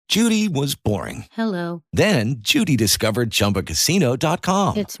Judy was boring. Hello. Then Judy discovered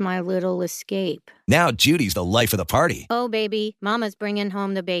ChumbaCasino.com. It's my little escape. Now Judy's the life of the party. Oh, baby, mama's bringing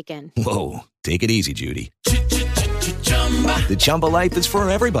home the bacon. Whoa, take it easy, Judy. The Chumba life is for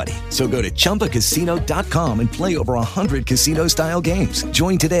everybody. So go to ChumbaCasino.com and play over 100 casino-style games.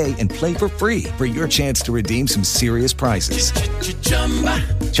 Join today and play for free for your chance to redeem some serious prizes.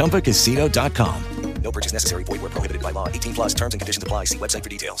 ChumbaCasino.com. No purchase necessary. Void where prohibited by law. 18 plus terms and conditions apply. See website for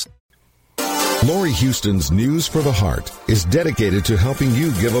details. Laurie Huston's News for the Heart is dedicated to helping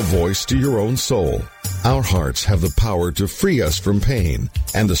you give a voice to your own soul. Our hearts have the power to free us from pain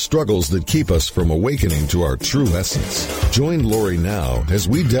and the struggles that keep us from awakening to our true essence. Join Laurie now as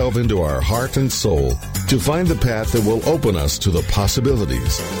we delve into our heart and soul to find the path that will open us to the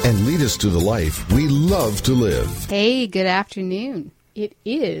possibilities and lead us to the life we love to live. Hey, good afternoon. It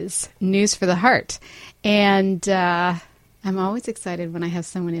is News for the Heart, and I'm always excited when I have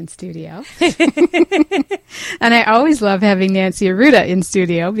someone in studio. And I always love having Nancy Arruda in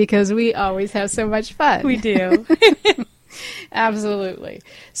studio because we always have so much fun. We do. Absolutely.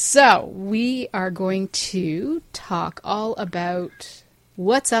 So we are going to talk all about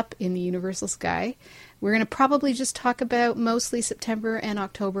what's up in the universal sky. We're going to probably just talk about mostly September and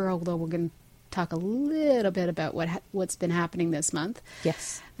October, although we're going to talk a little bit about what's been happening this month.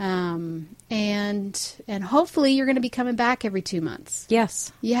 Yes. And hopefully you're going to be coming back every 2 months.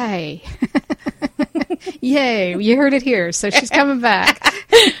 Yes. Yay. Yay. You heard it here. So she's coming back.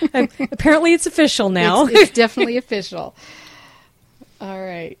 Apparently it's official now. It's definitely official. All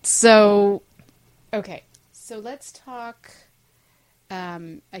right. So, okay. So let's talk,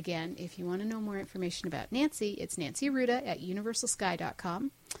 again, if you want to know more information about Nancy, it's Nancy Arruda at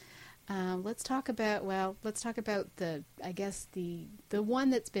universalsky.com. Let's talk about the one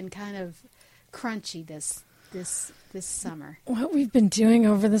that's been kind of crunchy this summer. What we've been doing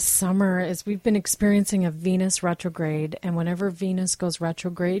over the summer is we've been experiencing a Venus retrograde, and whenever Venus goes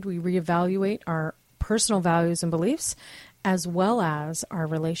retrograde, we reevaluate our personal values and beliefs, as well as our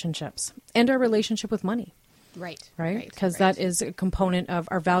relationships and our relationship with money. Right. Because that is a component of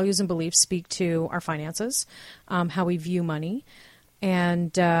our values and beliefs speak to our finances, how we view money.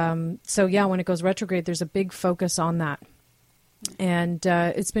 And so, when it goes retrograde, there's a big focus on that. And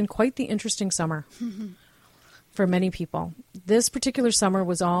it's been quite the interesting summer for many people. This particular summer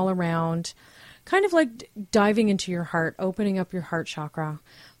was all around kind of like diving into your heart, opening up your heart chakra,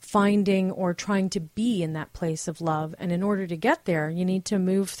 finding or trying to be in that place of love. And in order to get there, you need to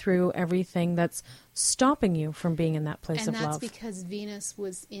move through everything that's stopping you from being in that place of love. And that's because Venus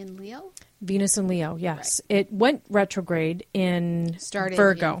was in Leo? Venus in Leo, yes. Right. It went retrograde in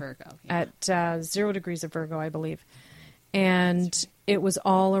Virgo, at 0 degrees of Virgo, I believe. And it was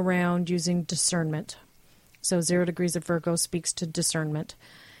all around using discernment. So 0 degrees of Virgo speaks to discernment.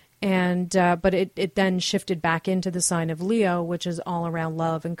 And but it then shifted back into the sign of Leo, which is all around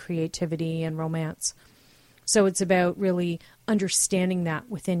love and creativity and romance. So it's about really understanding that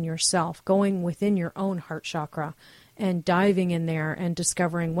within yourself, going within your own heart chakra and diving in there and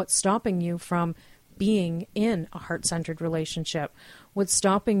discovering what's stopping you from being in a heart-centered relationship, what's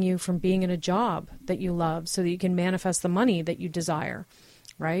stopping you from being in a job that you love so that you can manifest the money that you desire,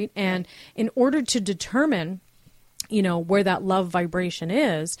 right? And in order to determine where that love vibration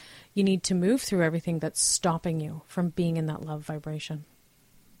is, you need to move through everything that's stopping you from being in that love vibration.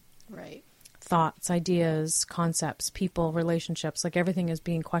 Right. Thoughts, ideas, concepts, people, relationships, like everything is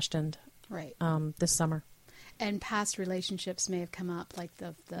being questioned. Right. This summer. And past relationships may have come up, like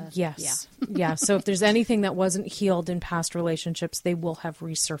the Yes. Yeah. So if there's anything that wasn't healed in past relationships, they will have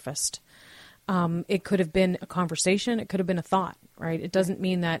resurfaced. It could have been a conversation. It could have been a thought, right? It doesn't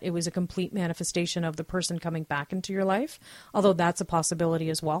mean that it was a complete manifestation of the person coming back into your life, although that's a possibility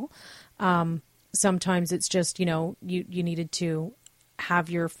as well. Sometimes it's just, you needed to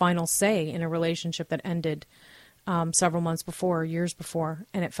have your final say in a relationship that ended several months before, years before,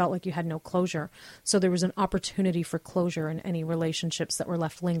 and it felt like you had no closure. So there was an opportunity for closure in any relationships that were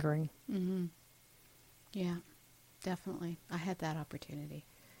left lingering. Mm-hmm. Yeah, definitely. I had that opportunity.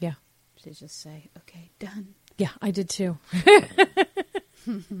 Yeah. To just say, okay, done. Yeah, I did too.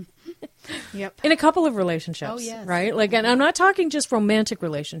 Yep. In a couple of relationships. Oh, yes. Right? Like, and I'm not talking just romantic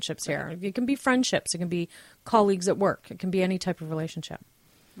relationships here. Right. It can be friendships. It can be colleagues at work. It can be any type of relationship.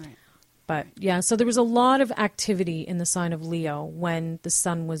 Right. But yeah, so there was a lot of activity in the sign of Leo when the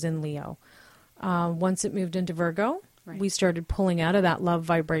sun was in Leo. Once it moved into Virgo, we started pulling out of that love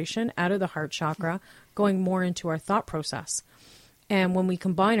vibration, out of the heart chakra, going more into our thought process. And when we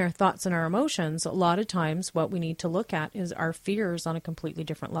combine our thoughts and our emotions, a lot of times what we need to look at is our fears on a completely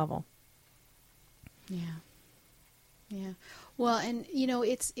different level. Yeah. Yeah. Well, and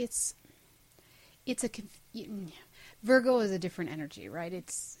Virgo is a different energy, right?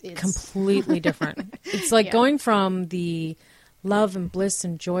 It's completely different. It's like going from the love and bliss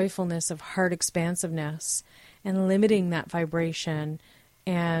and joyfulness of heart expansiveness and limiting that vibration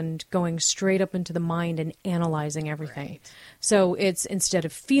and going straight up into the mind and analyzing everything. Right. So it's, instead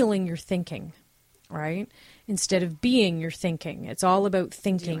of feeling, you're thinking, right? Instead of being, you're thinking. It's all about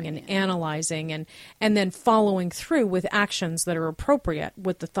thinking and analyzing and then following through with actions that are appropriate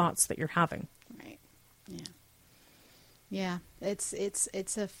with the thoughts that you're having. Right. Yeah. Yeah.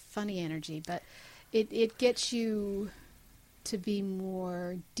 It's a funny energy, but it gets you to be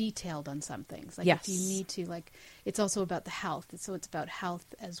more detailed on some things. Like if you need to, like, it's also about the health. So it's about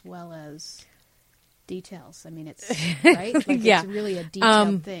health as well as details. I mean, it's right. Like it's really a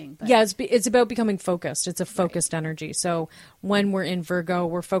detailed thing. But. Yeah, it's about becoming focused. It's a focused energy. So when we're in Virgo,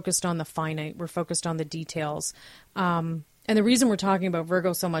 we're focused on the finite. We're focused on the details. And the reason we're talking about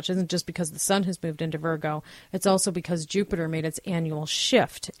Virgo so much isn't just because the sun has moved into Virgo. It's also because Jupiter made its annual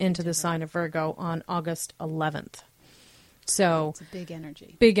shift into the sign of Virgo on August 11th. So it's a big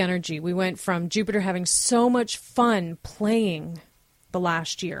energy. Big energy. We went from Jupiter having so much fun playing the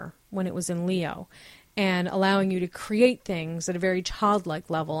last year when it was in Leo and allowing you to create things at a very childlike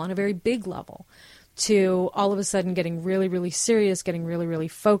level, on a very big level, to all of a sudden getting really, really serious, getting really, really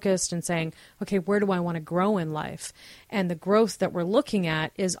focused and saying, okay, where do I want to grow in life? And the growth that we're looking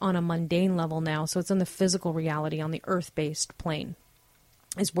at is on a mundane level now. So it's on the physical reality, on the earth-based plane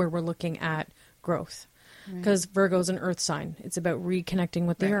is where we're looking at growth. Because Virgo is an earth sign. It's about reconnecting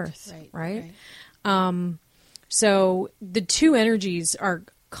with the earth, right? So the two energies are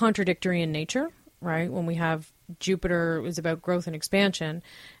contradictory in nature, right? When we have Jupiter is about growth and expansion,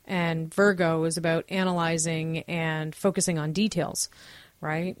 and Virgo is about analyzing and focusing on details,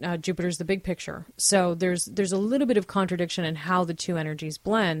 right? Jupiter's the big picture. So there's a little bit of contradiction in how the two energies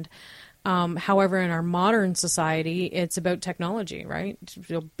blend. However, in our modern society, it's about technology, right?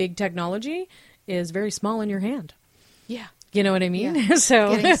 Big technology is very small in your hand. Yeah. You know what I mean? Yeah.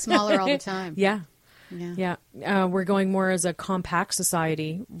 So getting smaller all the time. Yeah. We're going more as a compact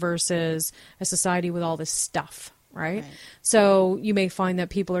society versus a society with all this stuff, right? So you may find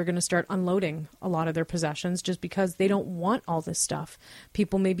that people are going to start unloading a lot of their possessions just because they don't want all this stuff.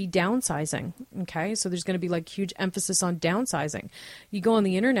 People may be downsizing, okay? So there's going to be like huge emphasis on downsizing. You go on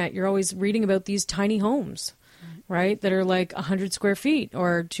the internet, you're always reading about these tiny homes, right? That are like 100 square feet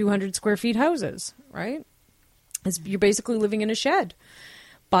or 200 square feet houses, right? You're basically living in a shed,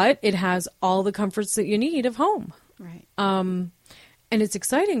 but it has all the comforts that you need of home. Right. And it's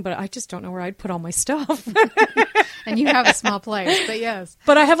exciting, but I just don't know where I'd put all my stuff. And you have a small place, but yes.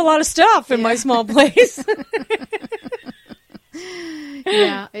 But I have a lot of stuff in my small place.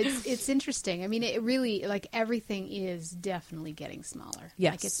 Yeah, it's interesting. I mean, it really, like, everything is definitely getting smaller.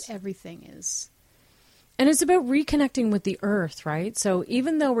 Yes. Like, everything is. And it's about reconnecting with the earth, right? So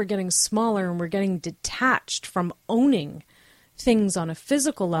even though we're getting smaller and we're getting detached from owning things on a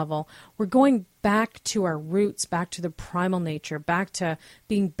physical level, we're going back to our roots, back to the primal nature, back to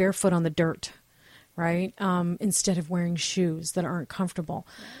being barefoot on the dirt, right? Instead of wearing shoes that aren't comfortable.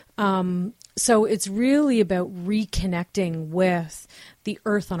 So it's really about reconnecting with the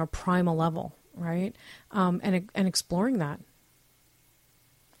earth on a primal level, right? And exploring that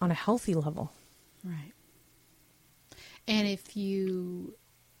on a healthy level. Right. And if you,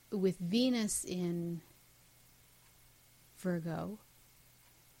 with Venus in Virgo,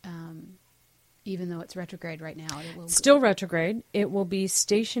 even though it's retrograde right now, it will still retrograde. It will be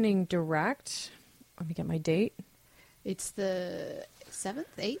stationing direct. Let me get my date. It's the 7th,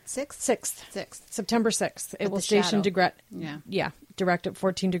 8th, 6th? September 6th. It will station direct. Yeah, direct at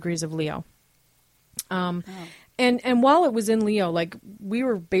 14 degrees of Leo. And while it was in Leo, like, we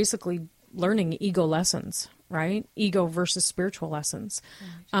were basically learning ego lessons, right? Ego versus spiritual lessons.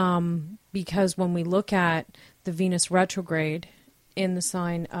 Because when we look at the Venus retrograde in the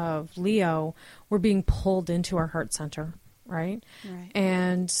sign of Leo, we're being pulled into our heart center, right?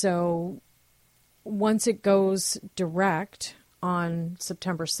 And so once it goes direct on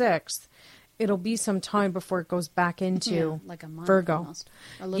September 6th, it'll be some time before it goes back into like a month, Virgo. Almost.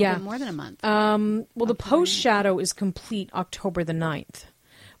 A little bit more than a month. Well, the post shadow is complete October the 9th.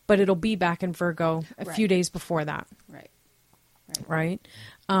 But it'll be back in Virgo a few days before that. Right.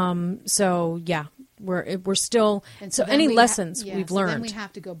 So yeah, we're still. And so any lessons we've learned. Then we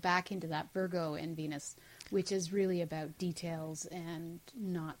have to go back into that Virgo and Venus, which is really about details and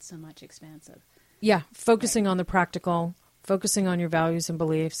not so much expansive. Yeah, focusing on the practical, focusing on your values and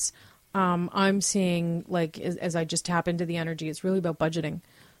beliefs. I'm seeing, like, as I just tap into the energy, it's really about budgeting.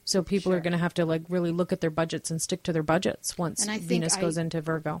 So people are going to have to like really look at their budgets and stick to their budgets once Venus goes into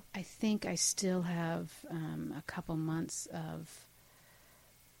Virgo. I think I still have a couple months of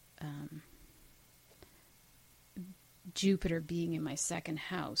Jupiter being in my second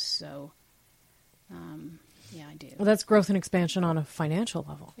house. So, yeah, I do. Well, that's growth and expansion on a financial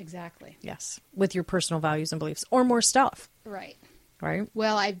level. Exactly. Yes. With your personal values and beliefs or more stuff. Right. Right.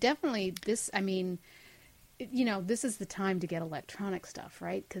 Well, I've definitely this is the time to get electronic stuff,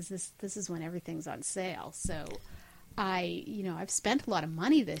 right? Because this is when everything's on sale. So I've spent a lot of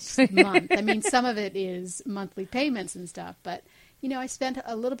money this month. I mean, some of it is monthly payments and stuff, but I spent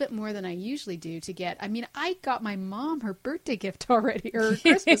a little bit more than I usually do to get. I mean, I got my mom her birthday gift already, or her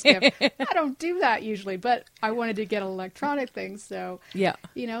Christmas gift. I don't do that usually, but I wanted to get an electronic thing. So, yeah.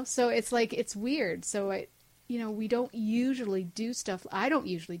 So it's like, it's weird. So we don't usually do stuff. I don't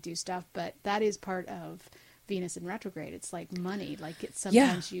usually do stuff, but that is part of Venus in retrograde. It's like money. Like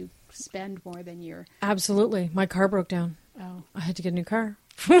sometimes you spend more than you're. Absolutely. My car broke down. Oh. I had to get a new car.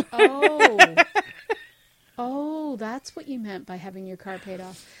 Oh, that's what you meant by having your car paid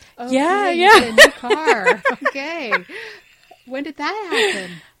off. Okay, yeah. You get a new car. Okay. When did that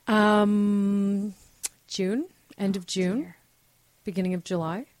happen? June. End of June. Dear. Beginning of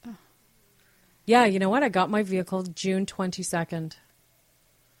July. Oh. Yeah, you know what? I got my vehicle June 22nd.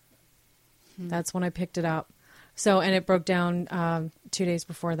 That's when I picked it up. So, and it broke down 2 days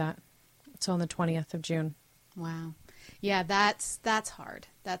before that. So on the 20th of June. Wow. Yeah, that's hard.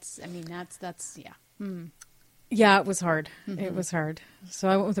 That's yeah. Yeah, it was hard. Mm-hmm. It was hard. So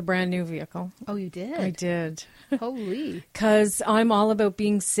I went with a brand new vehicle. Oh, you did? I did. Holy. Because I'm all about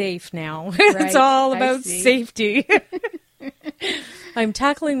being safe now. Right. It's all about safety. I'm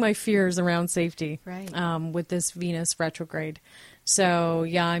tackling my fears around safety. Right. With this Venus retrograde. So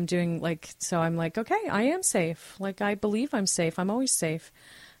yeah, I'm doing I'm like, okay, I am safe. Like I believe I'm safe. I'm always safe.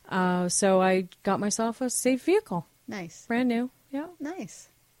 So I got myself a safe vehicle. Nice. Brand new. Yeah. Nice.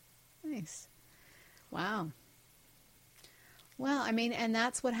 Wow. Well, I mean, and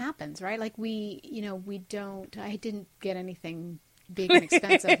that's what happens, right? Like I didn't get anything big and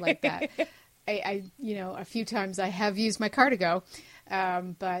expensive like that. I a few times I have used my car to go.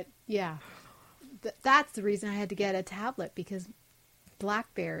 But yeah, that's the reason I had to get a tablet, because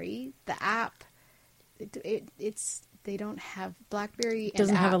BlackBerry, the app, they don't have BlackBerry. It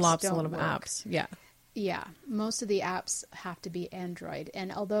doesn't have a lot of work. apps. Yeah. Yeah, most of the apps have to be Android,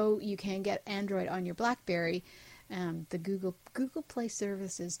 and although you can get Android on your BlackBerry, the Google Play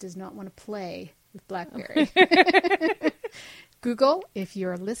services does not want to play with BlackBerry. Google, if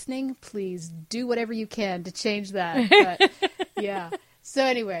you're listening, please do whatever you can to change that. But yeah. So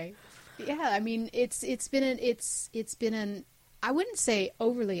anyway, yeah. I mean, it's been an I wouldn't say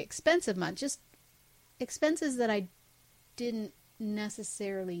overly expensive month, just expenses that I didn't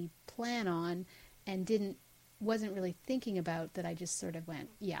necessarily plan on. And wasn't really thinking about, that I just sort of went,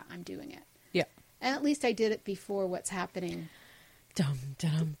 yeah, I'm doing it. Yeah. And at least I did it before what's happening. Dum,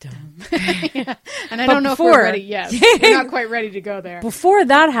 dum, dum. Yeah. And I don't know if we're ready yet. We're not quite ready to go there. Before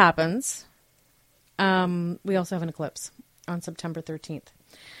that happens, we also have an eclipse on September 13th.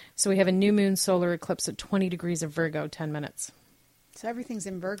 So we have a new moon solar eclipse at 20 degrees of Virgo, 10 minutes. So everything's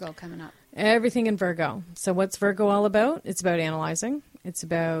in Virgo coming up. Everything in Virgo. So what's Virgo all about? It's about analyzing. It's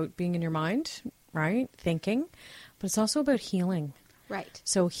about being in your mind. Right? Thinking. But it's also about healing. Right.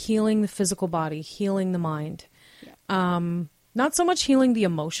 So healing the physical body, healing the mind. Yeah. Not so much healing the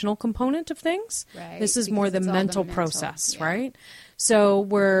emotional component of things. Right. This is more the mental process, yeah. Right? So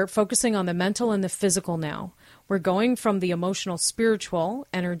we're focusing on the mental and the physical now. We're going from the emotional, spiritual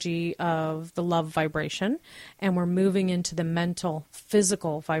energy of the love vibration, and we're moving into the mental,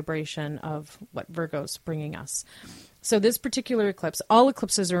 physical vibration of what Virgo's bringing us. So this particular eclipse, all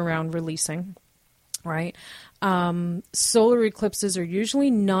eclipses are around releasing. Right? Solar eclipses are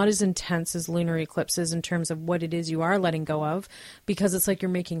usually not as intense as lunar eclipses in terms of what it is you are letting go of, because it's like you're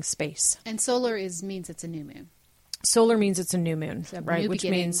making space. And solar means it's a new moon. Solar means it's a new moon, so right? Which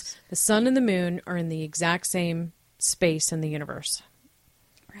means the sun and the moon are in the exact same space in the universe.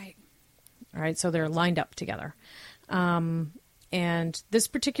 Right. All right. So they're lined up together. And this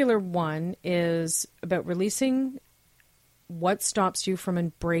particular one is about releasing what stops you from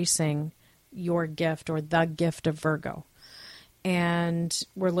embracing your gift or the gift of Virgo. And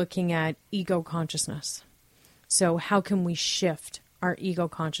we're looking at ego consciousness. So how can we shift our ego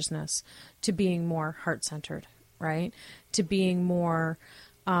consciousness to being more heart-centered, right? To being more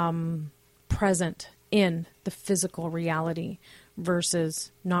present in the physical reality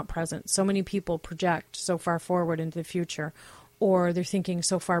versus not present. So many people project so far forward into the future, or they're thinking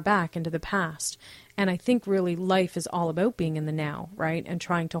so far back into the past. And I think really life is all about being in the now, right? And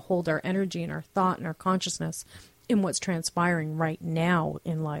trying to hold our energy and our thought and our consciousness in what's transpiring right now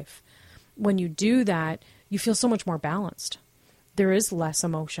in life. When you do that, you feel so much more balanced. There is less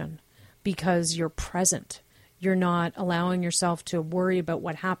emotion because you're present. You're not allowing yourself to worry about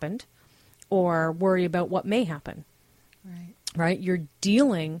what happened or worry about what may happen. Right. Right? You're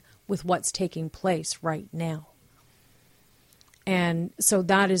dealing with what's taking place right now. And so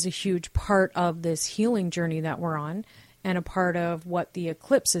that is a huge part of this healing journey that we're on, and a part of what the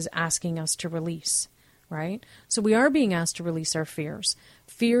eclipse is asking us to release, right? So we are being asked to release our fears.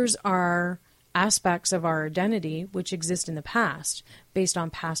 Fears are aspects of our identity which exist in the past based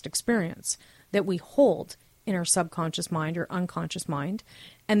on past experience that we hold in our subconscious mind or unconscious mind,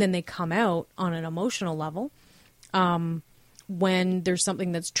 and then they come out on an emotional level when there's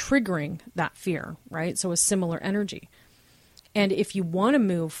something that's triggering that fear, right? So a similar energy. And if you want to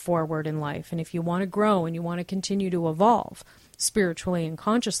move forward in life, and if you want to grow and you want to continue to evolve spiritually and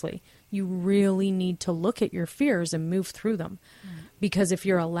consciously, you really need to look at your fears and move through them. Because if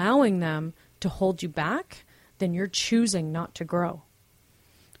you're allowing them to hold you back, then you're choosing not to grow.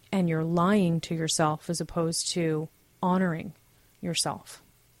 And you're lying to yourself as opposed to honoring yourself.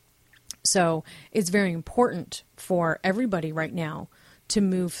 So it's very important for everybody right now to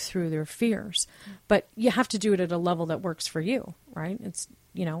move through their fears. But you have to do it at a level that works for you, right? It's,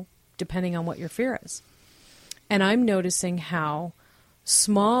 depending on what your fear is. And I'm noticing how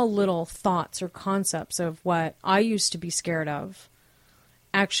small little thoughts or concepts of what I used to be scared of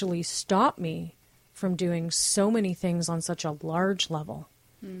actually stop me from doing so many things on such a large level,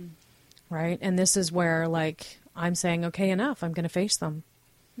 right? And this is where, I'm saying, okay, enough. I'm going to face them.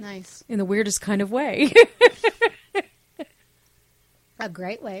 Nice. In the weirdest kind of way. A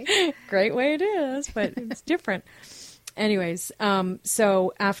great way. Great way it is, but it's different. Anyways,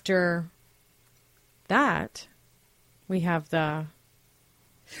 so after that, we have the...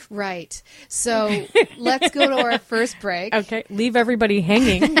 Right. So let's go to our first break. Okay. Leave everybody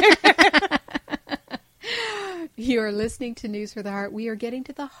hanging. You're listening to News for the Heart. We are getting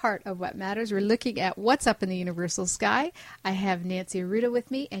to the heart of what matters. We're looking at what's up in the universal sky. I have Nancy Arruda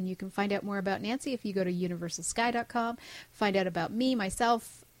with me, and you can find out more about Nancy if you go to universalsky.com. Find out about me,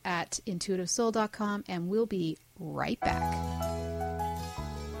 myself, at intuitivesoul.com, and we'll be right back.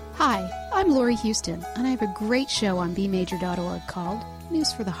 Hi, I'm Laurie Huston, and I have a great show on bmajor.org called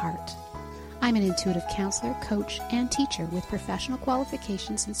News for the Heart. I'm an intuitive counselor, coach, and teacher with professional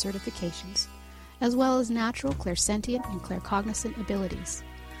qualifications and certifications, as well as natural, clairsentient, and claircognizant abilities.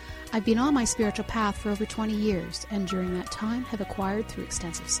 I've been on my spiritual path for over 20 years, and during that time have acquired through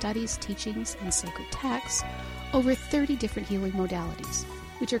extensive studies, teachings, and sacred texts over 30 different healing modalities,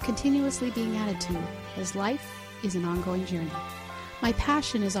 which are continuously being added to, as life is an ongoing journey. My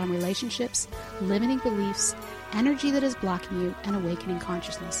passion is on relationships, limiting beliefs, energy that is blocking you, and awakening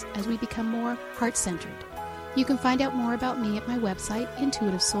consciousness as we become more heart-centered. You can find out more about me at my website,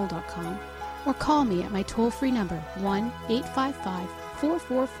 intuitivesoul.com, or call me at my toll-free number,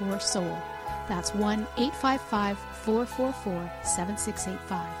 1-855-444-SOUL. That's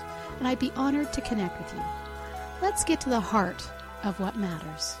 1-855-444-7685. And I'd be honored to connect with you. Let's get to the heart of what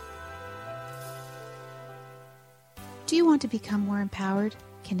matters. Do you want to become more empowered,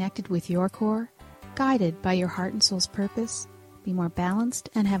 connected with your core, guided by your heart and soul's purpose, be more balanced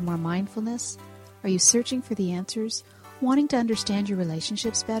and have more mindfulness? Are you searching for the answers, wanting to understand your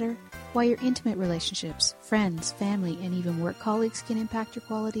relationships better? Why your intimate relationships, friends, family, and even work colleagues can impact your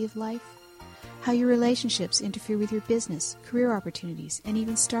quality of life? How your relationships interfere with your business, career opportunities, and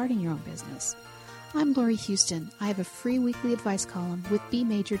even starting your own business? I'm Laurie Huston. I have a free weekly advice column with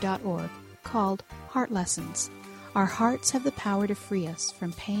bmajor.org called Heart Lessons. Our hearts have the power to free us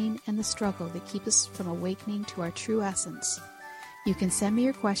from pain and the struggle that keep us from awakening to our true essence. You can send me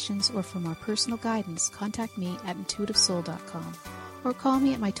your questions, or for more personal guidance, contact me at intuitivesoul.com. or call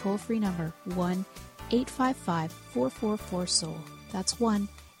me at my toll-free number, 1-855-444-SOUL. That's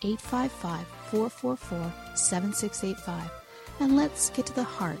 1-855-444-7685. And let's get to the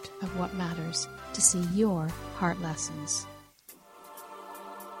heart of what matters to see your heart lessons.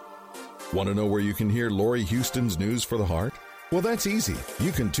 Want to know where you can hear Laurie Huston's News for the Heart? Well, that's easy.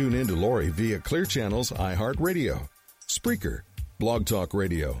 You can tune in to Laurie via Clear Channel's iHeartRadio, Spreaker, Blog Talk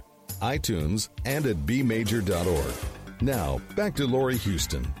Radio, iTunes, and at bmajor.org. Now, back to Laurie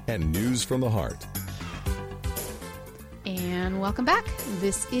Huston and News from the Heart. And welcome back.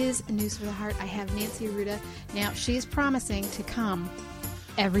 This is News for the Heart. I have Nancy Arruda. Now, she's promising to come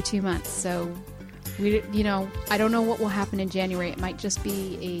every 2 months, so I don't know what will happen in January. It might just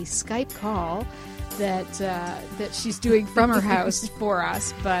be a Skype call that she's doing from her house for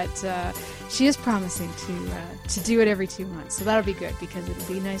us, but she is promising to do it every 2 months. So that'll be good because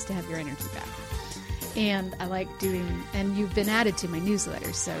it'll be nice to have your energy back. And I like and you've been added to my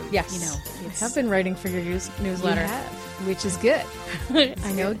newsletter, so yes, I have been writing for your newsletter, you have, which is good.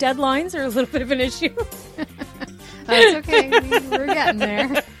 I know deadlines are a little bit of an issue. That's okay. We're getting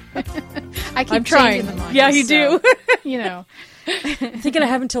there. I'm trying them on you, you do. I'm thinking I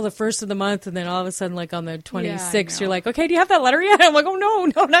have until the 1st of the month, and then all of a sudden, like on the 26th, you're like, okay, do you have that letter yet? I'm like, oh,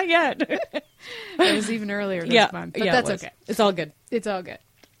 no, not yet. It was even earlier this month, but that's okay. It's all good. It's all good.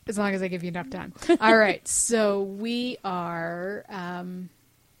 As long as I give you enough time. All right. So we are,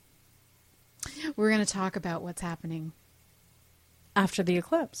 we're going to talk about what's happening after the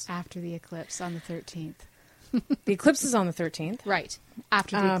eclipse. After the eclipse on the 13th. The eclipse is on the 13th. Right.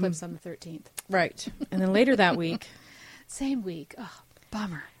 After the eclipse on the 13th. Right. And then later that week. Same week. Oh,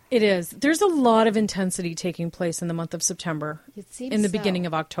 bummer. It is. There's a lot of intensity taking place in the month of September. It seems in the beginning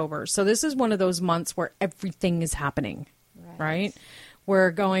of October. So this is one of those months where everything is happening. Right?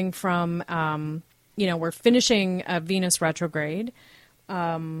 We're going from, we're finishing a Venus retrograde.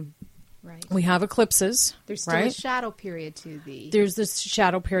 Right. We have eclipses. There's still a shadow period to There's this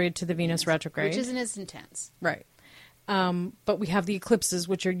shadow period to the Venus retrograde. Which isn't as intense. Right. But we have the eclipses,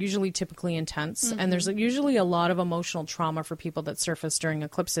 which are usually typically intense. And there's usually a lot of emotional trauma for people that surface during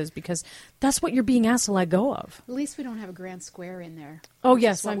eclipses because that's what you're being asked to let go of. At least we don't have a grand square in there. Oh,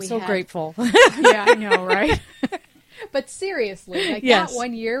 yes. I'm so grateful. Yeah, I know, right? But seriously, that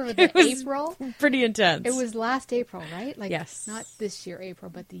 1 year with April. Pretty intense. It was last April, right? Yes. Not this year,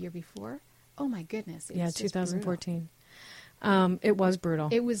 April, but the year before. Oh my goodness. It was 2014. It was brutal.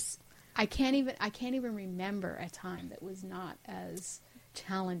 It was, I can't even remember a time that was not as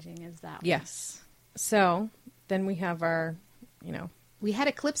challenging as that one. Yes. So then we have our, We had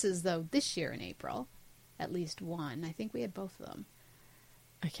eclipses though this year in April. At least one. I think we had both of them.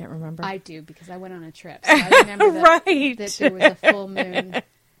 I can't remember. I do, because I went on a trip. So I remember that there was a full moon.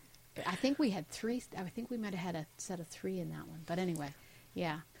 I think we had 3. I think we might have had a set of 3 in that one. But anyway,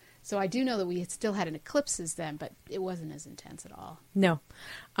 yeah. So I do know that we still had an eclipses then, but it wasn't as intense at all. No.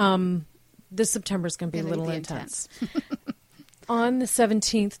 This September is going to be a little intense. On the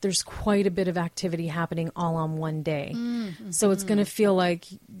 17th, there's quite a bit of activity happening all on one day. Mm-hmm. So it's going to feel like,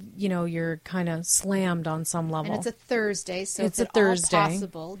 you're kind of slammed on some level. And it's a Thursday, so it's a Thursday. All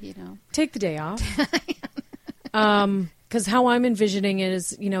possible, Take the day off. Because how I'm envisioning it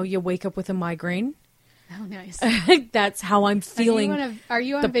is, you wake up with a migraine. Oh, nice. That's how I'm feeling. Are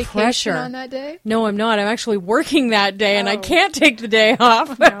you on vacation pressure on that day? No, I'm not. I'm actually working that day, and I can't take the day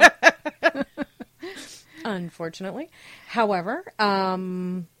off. No. Unfortunately. However,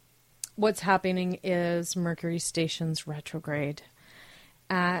 what's happening is Mercury stations retrograde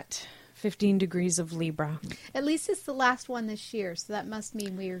at 15 degrees of Libra. At least it's the last one this year, so that must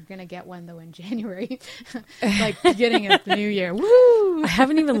mean we're going to get one, though, in January. Like beginning of the new year. Woo! I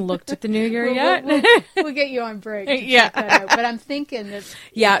haven't even looked at the new year yet. We'll get you on break to check that out. But I'm thinking that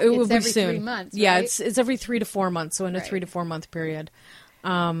it will be every soon. 3 months, Yeah, right? it's every 3 to 4 months, so in a 3 to 4 month period.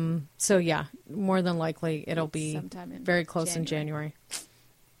 So yeah, more than likely it'll be very close in January.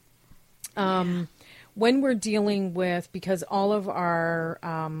 When we're dealing with, because all of our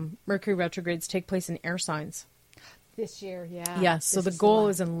Mercury retrogrades take place in air signs. This year, yeah. Yes, so the goal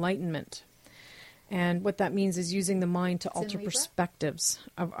is enlightenment. And what that means is using the mind to alter perspectives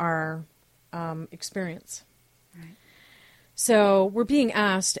of our experience. Right. So we're being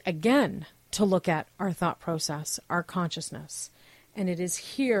asked again to look at our thought process, our consciousness. And it is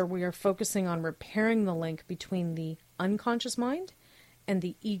here we are focusing on repairing the link between the unconscious mind and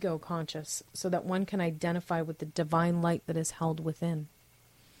the ego conscious, so that one can identify with the divine light that is held within.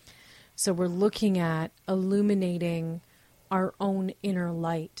 So we're looking at illuminating our own inner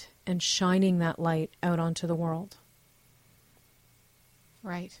light and shining that light out onto the world.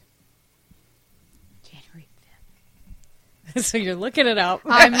 Right. January 5th. So you're looking it up.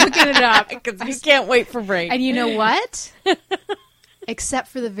 I'm looking it up. Because you can't wait for break. And you know what? Except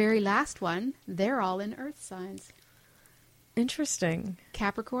for the very last one, they're all in earth signs. Interesting.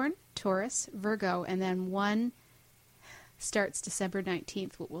 Capricorn, Taurus, Virgo, and then one starts December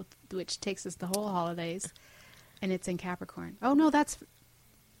 19th, which takes us the whole holidays, and it's in Capricorn. Oh, no,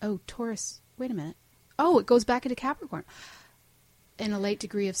 Taurus. Wait a minute. Oh, it goes back into Capricorn in a late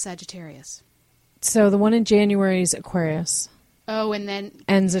degree of Sagittarius. So the one in January is Aquarius. Oh, and then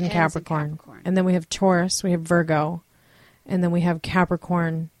ends in Capricorn. And then we have Taurus, we have Virgo, and then we have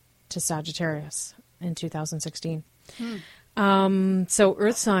Capricorn to Sagittarius in 2016. So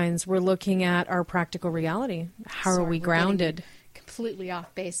Earth signs, we're looking at our practical reality. How are we grounded? Completely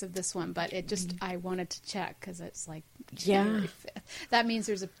off base of this one, but it just, I wanted to check because it's like January 5th. That means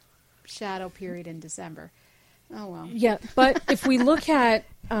there's a shadow period in December. Oh, well. Yeah, but if we look at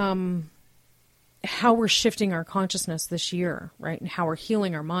how we're shifting our consciousness this year, right, and how we're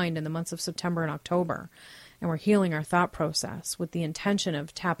healing our mind in the months of September and October, and we're healing our thought process with the intention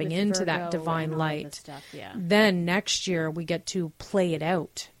of tapping With into Virgo that divine and all light, this stuff, yeah. then next year we get to play it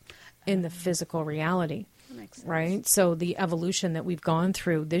out in the physical reality. That makes sense. Right? So the evolution that we've gone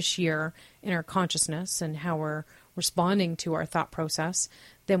through this year in our consciousness and how we're responding to our thought process,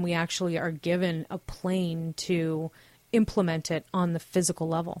 then we actually are given a plane to implement it on the physical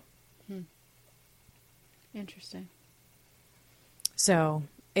level. Interesting. So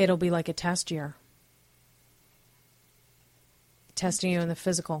it'll be like a test year. Testing you in the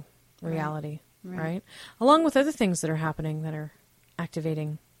physical reality, right? Along with other things that are happening that are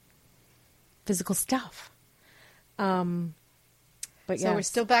activating physical stuff. But So we're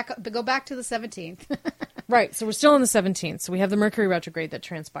still back, but go back to the 17th. Right. So we're still on the 17th. So we have the Mercury retrograde that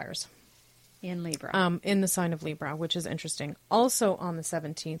transpires. In Libra. In the sign of Libra, which is interesting. Also on the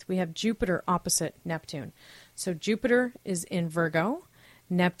 17th, we have Jupiter opposite Neptune. So Jupiter is in Virgo.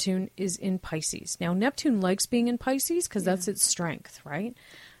 Neptune is in Pisces. Now, Neptune likes being in Pisces because that's its strength, right?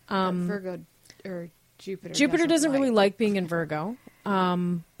 Virgo or Jupiter. Jupiter doesn't really like being in Virgo,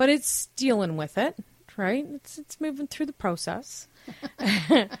 but it's dealing with it, right? It's moving through the process.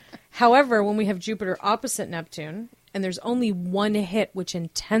 However, when we have Jupiter opposite Neptune, and there's only one hit which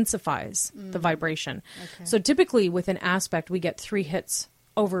intensifies the vibration. Okay. So typically with an aspect, we get 3 hits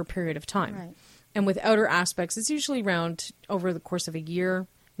over a period of time. Right. And with outer aspects, it's usually around over the course of a year,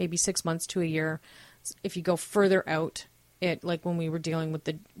 maybe 6 months to a year. If you go further out, it like when we were dealing with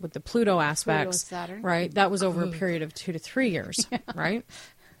the Pluto aspects, Saturn. Right? That was over a period of 2 to 3 years, right?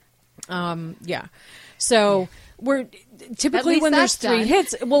 Yeah. So we're typically when there's 3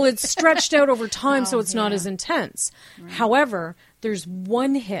 hits, well, it's stretched out over time, so it's not as intense. Right. However, there's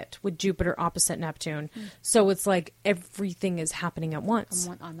 1 hit with Jupiter opposite Neptune, so it's like everything is happening at once.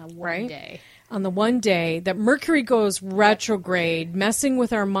 On the one day. On the one day that Mercury goes retrograde, messing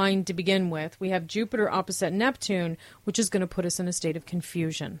with our mind to begin with, we have Jupiter opposite Neptune, which is going to put us in a state of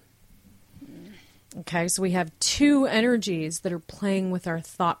confusion. Okay, so we have 2 energies that are playing with our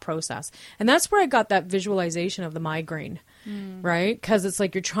thought process. And that's where I got that visualization of the migraine, right? Because it's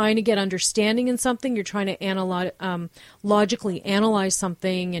like you're trying to get understanding in something, you're trying to logically analyze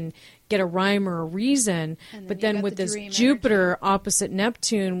something and get a rhyme or a reason. But then with this Jupiter opposite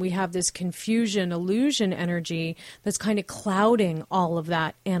Neptune, we have this confusion, illusion energy that's kind of clouding all of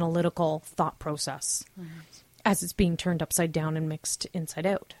that analytical thought process as it's being turned upside down and mixed inside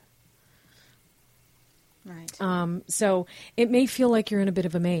out. Right. So it may feel like you're in a bit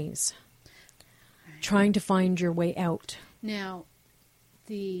of a maze, trying to find your way out. Now,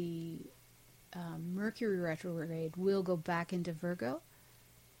 the Mercury retrograde will go back into Virgo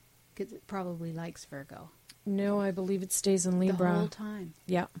because it probably likes Virgo. No, I believe it stays in Libra. The whole time?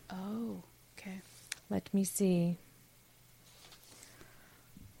 Yeah. Oh, okay. Let me see.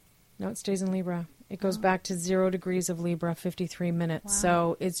 No, it stays in Libra. It goes back to 0 degrees of Libra, 53 minutes. Wow.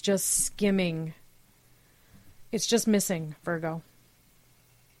 So it's just skimming. It's just missing Virgo.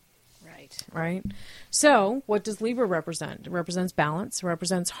 Right. So what does Libra represent? It represents balance. It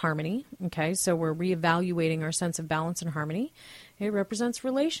represents harmony. Okay. So we're reevaluating our sense of balance and harmony. It represents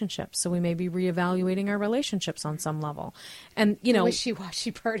relationships. So we may be reevaluating our relationships on some level. And, you know, the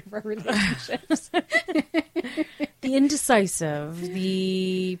wishy-washy part of our relationships. The indecisive,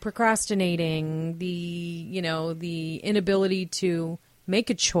 the procrastinating, the inability to make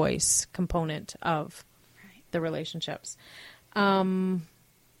a choice component of the relationships.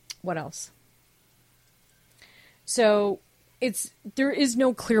 What else? So there is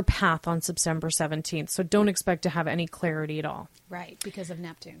no clear path on September 17th, so don't expect to have any clarity at all. Right, because of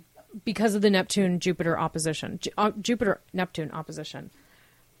Neptune. Because of the Neptune-Jupiter opposition. Jupiter-Neptune opposition.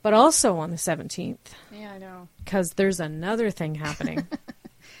 But also on the 17th. Yeah, I know. Because there's another thing happening.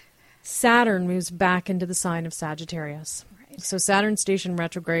 Saturn moves back into the sign of Sagittarius. Right. So Saturn stationed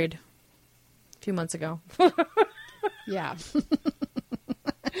retrograde a few months ago. Yeah.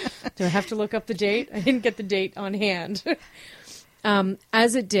 Do I have to look up the date? I didn't get the date on hand.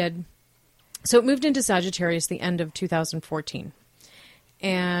 As it did. So it moved into Sagittarius the end of 2014.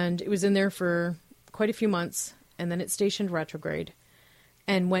 And it was in there for quite a few months. And then it stationed retrograde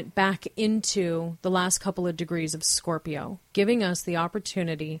and went back into the last couple of degrees of Scorpio, giving us the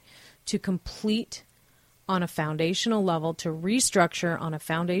opportunity to complete on a foundational level, to restructure on a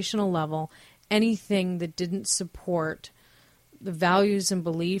foundational level anything that didn't support the values and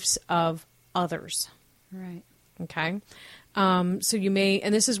beliefs of others. Right. Okay. So you may,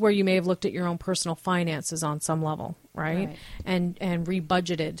 and this is where you may have looked at your own personal finances on some level, right? And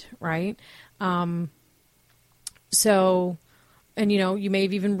rebudgeted, right? So, and you may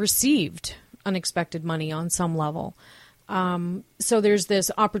have even received unexpected money on some level. So there's this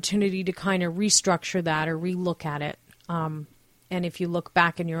opportunity to kind of restructure that or relook at it. And if you look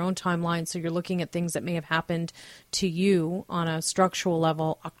back in your own timeline, so you're looking at things that may have happened to you on a structural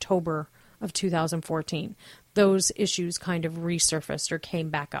level, October of 2014, those issues kind of resurfaced or came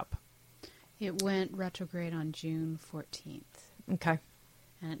back up. It went retrograde on June 14th. Okay.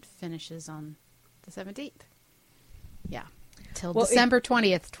 And it finishes on the 17th. Yeah. Till December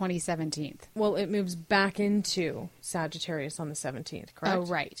 20th, 2017. Well, it moves back into Sagittarius on the 17th, correct? Oh,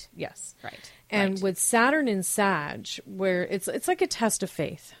 right. Yes. Right. And with Saturn in Sag, where it's like a test of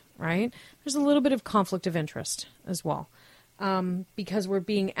faith, right? There's a little bit of conflict of interest as well, because we're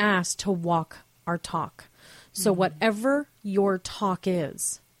being asked to walk our talk. So whatever your talk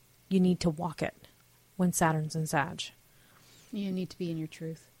is, you need to walk it when Saturn's in Sag. You need to be in your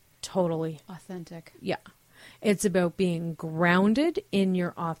truth. Totally. Authentic. Yeah. It's about being grounded in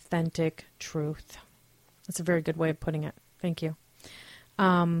your authentic truth. That's a very good way of putting it. Thank you.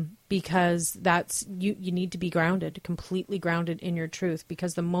 Because that's, you need to be grounded, completely grounded in your truth,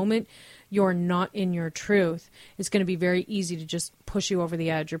 because the moment you're not in your truth, it's going to be very easy to just push you over the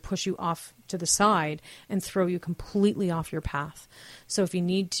edge or push you off to the side and throw you completely off your path. So if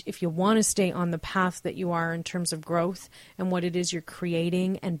you want to stay on the path that you are in terms of growth and what it is you're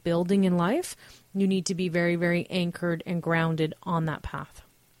creating and building in life, you need to be very, very anchored and grounded on that path.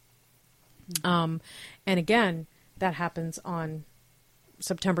 And again, that happens on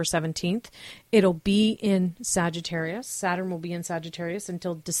September 17th. It'll be in Sagittarius. Saturn will be in Sagittarius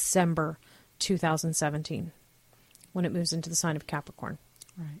until December 2017, when it moves into the sign of Capricorn.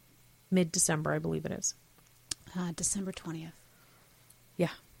 Right. Mid-December, I believe it is. December 20th.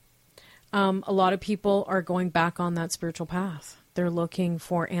 Yeah. A lot of people are going back on that spiritual path. They're looking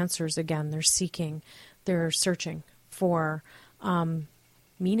for answers again. They're seeking. They're searching for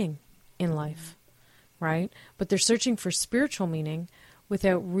meaning in life, right? But they're searching for spiritual meaning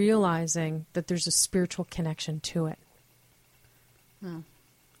without realizing that there's a spiritual connection to it. Oh,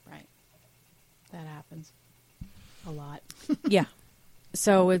 right. That happens a lot. Yeah.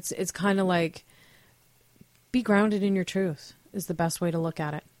 So it's kind of like, be grounded in your truth is the best way to look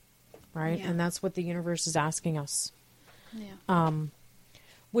at it, right? Yeah. And that's what the universe is asking us. Yeah.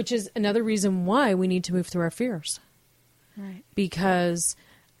 Which is another reason why we need to move through our fears. Right. Because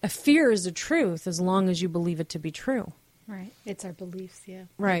a fear is a truth as long as you believe it to be true. Right. It's our beliefs, yeah.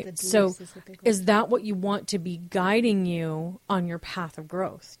 Right. So is that what you want to be guiding you on your path of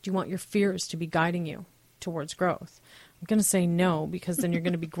growth? Do you want your fears to be guiding you towards growth? I'm going to say no, because then you're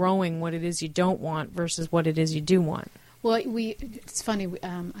going to be growing what it is you don't want versus what it is you do want. Well, it's funny.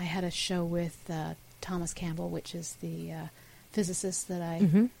 I had a show with Thomas Campbell, which is the physicist that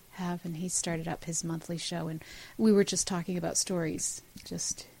I have, and he started up his monthly show, and we were just talking about stories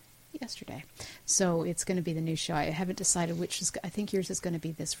just yesterday. So it's going to be the new show. I haven't decided which is. I think yours is going to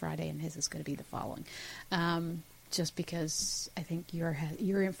be this Friday, and his is going to be the following. Just because I think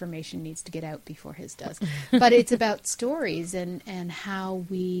your information needs to get out before his does. But it's about stories and how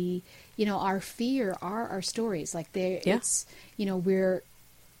we, our fear are our stories. Like it's,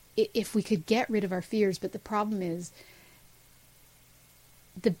 if we could get rid of our fears, but the problem is,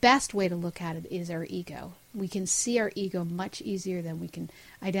 the best way to look at it is our ego. We can see our ego much easier than we can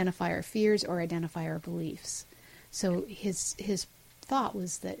identify our fears or identify our beliefs. So his thought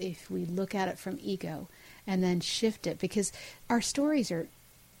was that if we look at it from ego and then shift it, because our stories are,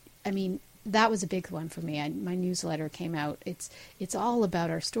 that was a big one for me. My newsletter came out. It's all about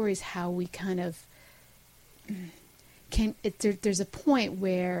our stories, how we kind of there's a point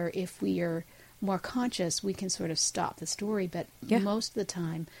where if we are more conscious, we can sort of stop the story. But most of the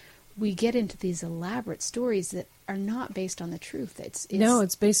time, we get into these elaborate stories that are not based on the truth. It's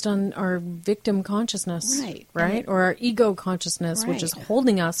based on our victim consciousness, right? Or our ego consciousness, which is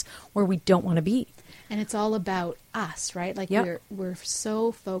holding us where we don't want to be. And it's all about us, right? Like we're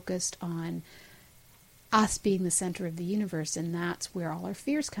so focused on us being the center of the universe, and that's where all our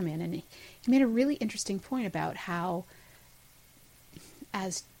fears come in. And he made a really interesting point about how,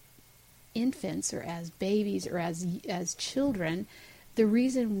 as infants or as babies or as children, the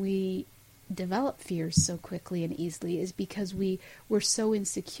reason we develop fears so quickly and easily is because we're so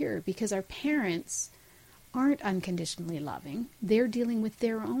insecure, because our parents aren't unconditionally loving. They're dealing with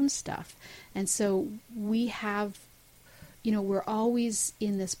their own stuff. And so we have, we're always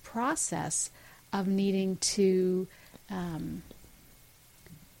in this process of needing to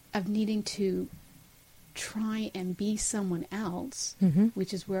needing to try and be someone else,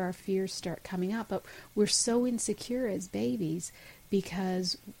 which is where our fears start coming up. But we're so insecure as babies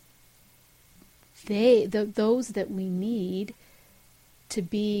because those that we need to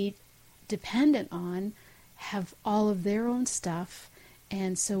be dependent on have all of their own stuff.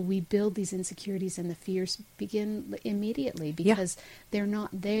 And so we build these insecurities, and the fears begin immediately because they're not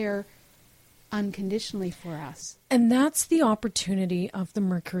there unconditionally for us. And that's the opportunity of the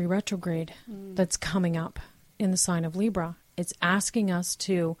Mercury retrograde that's coming up in the sign of Libra. It's asking us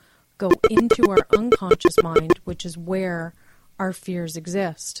to go into our unconscious mind, which is where our fears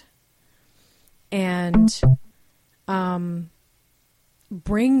exist, and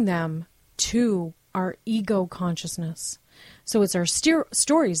bring them to our ego consciousness. So it's our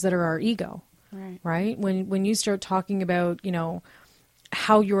stories that are our ego, right? When you start talking about,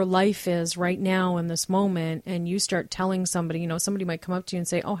 how your life is right now in this moment, and you start telling somebody, somebody might come up to you and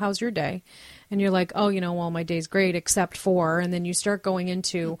say, oh, how's your day? And you're like, oh, well, my day's great except for, and then you start going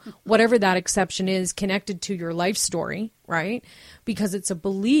into whatever that exception is connected to your life story, right? Because it's a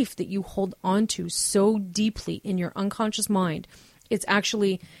belief that you hold on to so deeply in your unconscious mind. It's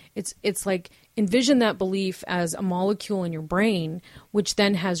actually, it's like, envision that belief as a molecule in your brain, which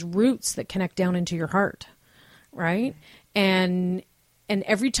then has roots that connect down into your heart, right? And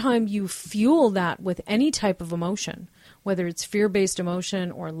every time you fuel that with any type of emotion, whether it's fear-based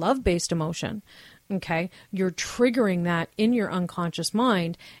emotion or love-based emotion, okay, you're triggering that in your unconscious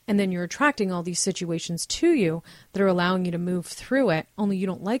mind, and then you're attracting all these situations to you that are allowing you to move through it, only you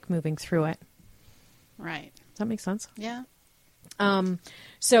don't like moving through it. Right. Does that make sense? Yeah.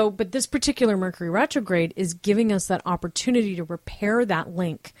 But this particular Mercury retrograde is giving us that opportunity to repair that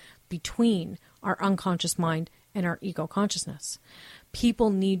link between our unconscious mind and our ego consciousness. People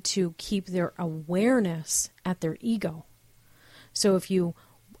need to keep their awareness at their ego. So if you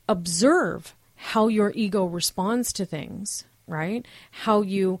observe how your ego responds to things, right? How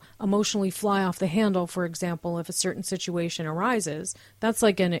you emotionally fly off the handle, for example, if a certain situation arises, that's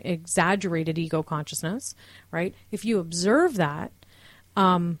like an exaggerated ego consciousness, right? If you observe that,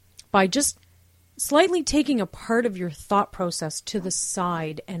 by just slightly taking a part of your thought process to the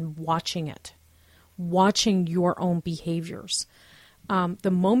side and watching it, watching your own behaviors.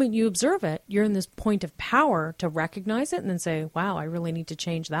 The moment you observe it, you're in this point of power to recognize it and then say, wow, I really need to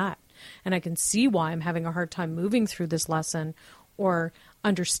change that. And I can see why I'm having a hard time moving through this lesson or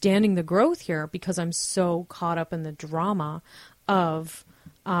understanding the growth here because I'm so caught up in the drama of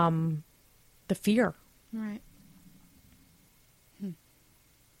the fear. Right.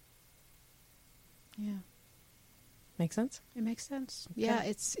 Yeah. Make sense? It makes sense. Okay. Yeah,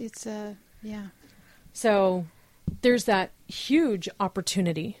 it's yeah. So there's that huge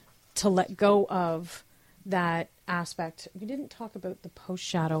opportunity to let go of that aspect. We didn't talk about the post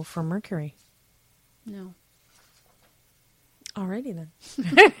shadow for Mercury. No. Alrighty then.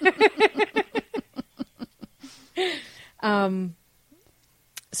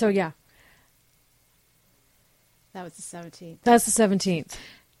 So yeah. That was the 17th. That's the 17th.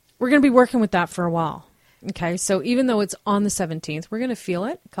 We're going to be working with that for a while. Okay, so even though it's on the 17th, we're going to feel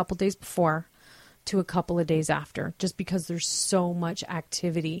it a couple days before to a couple of days after, just because there's so much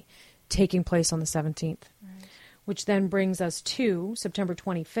activity taking place on the 17th. Right. Which then brings us to September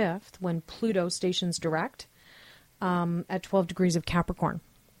 25th, when Pluto stations direct at 12 degrees of Capricorn.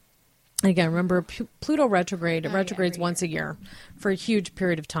 Again, remember, Pluto retrograde, it retrogrades once a year for a huge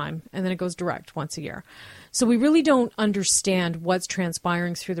period of time, and then it goes direct once a year. So we really don't understand what's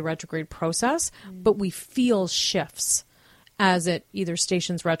transpiring through the retrograde process, but we feel shifts as it either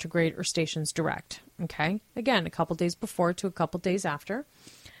stations retrograde or stations direct. Okay? Again, a couple days before to a couple days after.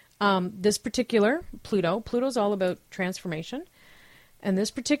 This particular Pluto's all about transformation, and this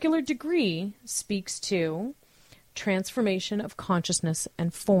particular degree speaks to transformation of consciousness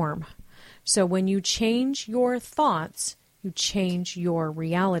and form. So when you change your thoughts, you change your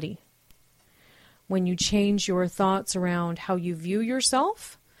reality. When you change your thoughts around how you view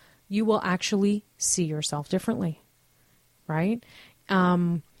yourself, you will actually see yourself differently, right?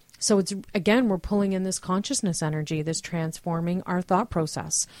 So it's, again, we're pulling in this consciousness energy, this transforming our thought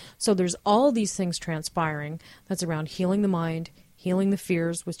process. So there's all these things transpiring that's around healing the mind, healing the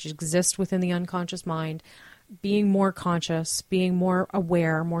fears which exist within the unconscious mind, being more conscious, being more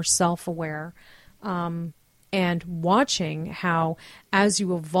aware, more self-aware, and watching how, as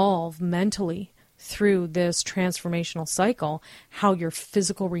you evolve mentally through this transformational cycle, how your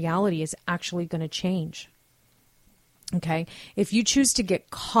physical reality is actually going to change. Okay? If you choose to get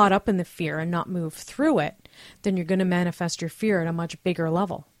caught up in the fear and not move through it, then you're going to manifest your fear at a much bigger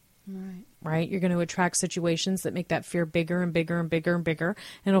level. Right. right? You're going to attract situations that make that fear bigger and bigger and bigger and bigger,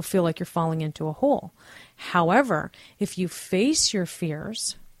 and it'll feel like you're falling into a hole. However, if you face your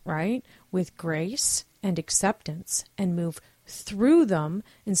fears, right, with grace and acceptance and move through them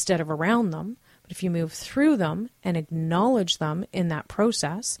instead of around them, but if you move through them and acknowledge them in that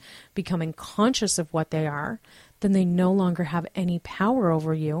process, becoming conscious of what they are, then they no longer have any power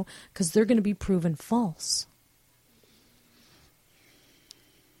over you because they're going to be proven false.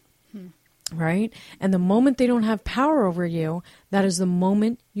 Right? And the moment they don't have power over you, that is the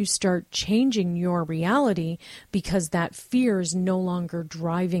moment you start changing your reality because that fear is no longer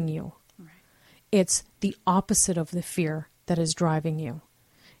driving you. Right. It's the opposite of the fear that is driving you.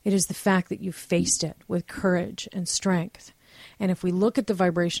 It is the fact that you faced it with courage and strength. And if we look at the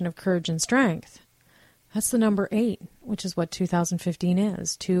vibration of courage and strength, that's the number 8, which is what 2015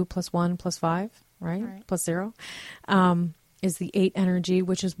 is. 2 plus 1 plus 5, right? Plus 0. Is the 8 energy,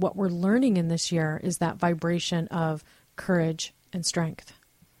 which is what we're learning in this year, is that vibration of courage and strength.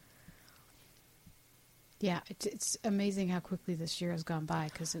 Yeah, it's amazing how quickly this year has gone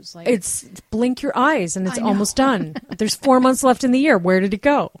by because it's like... It's blink your eyes and it's almost done. There's 4 months left in the year. Where did it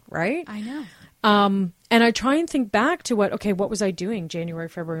go, right? I know. And I try and think back to what was I doing January,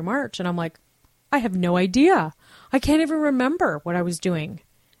 February, March? And I'm like, I have no idea. I can't even remember what I was doing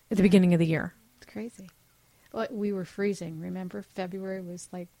at the beginning of the year. It's crazy. Well, we were freezing. Remember, February was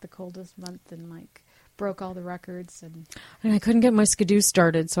like the coldest month and like broke all the records. And I couldn't get my skidoo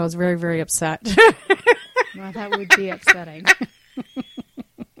started, so I was very, very upset. Well, that would be upsetting.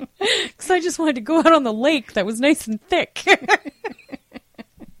 Because I just wanted to go out on the lake that was nice and thick.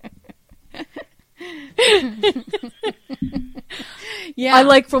 Yeah, I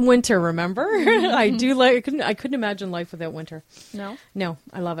like from winter. Remember, I do like. I couldn't imagine life without winter. No,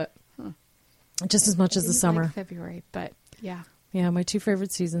 I love it. Just as much as the summer. Like February, but yeah. Yeah, my 2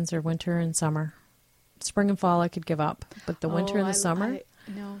 favorite seasons are winter and summer. Spring and fall I could give up, but the winter and the summer...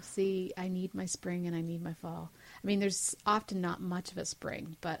 I need my spring and I need my fall. I mean, there's often not much of a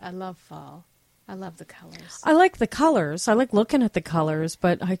spring, but I love fall. I love the colors. I like the colors. I like looking at the colors,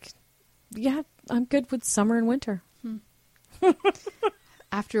 but I'm good with summer and winter.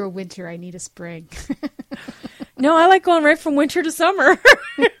 After a winter, I need a spring. No, I like going right from winter to summer.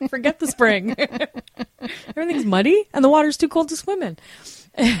 Forget the spring. Everything's muddy and the water's too cold to swim in.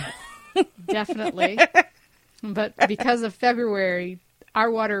 Definitely. But because of February, our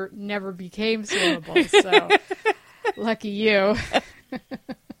water never became swimmable. So lucky you.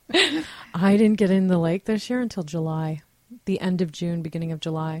 I didn't get in the lake this year until July. The end of June, beginning of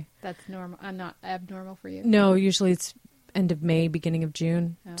July. That's normal. Not abnormal for you? No, usually it's end of May, beginning of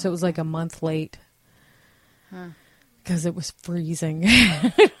June. Oh, so it was like a month late. Because it was freezing.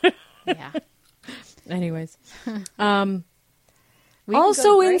 Yeah. Anyways.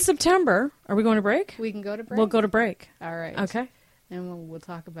 Also in September, are we going to break? We can go to break. We'll go to break. All right. Okay. And we'll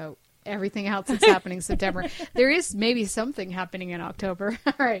talk about everything else that's happening in September. There is maybe something happening in October.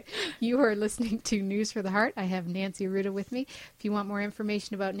 All right. You are listening to News for the Heart. I have Nancy Arruda with me. If you want more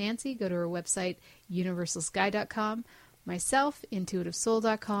information about Nancy, go to her website, universalsky.com. Myself,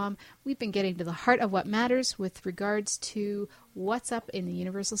 intuitivesoul.com. We've been getting to the heart of what matters with regards to what's up in the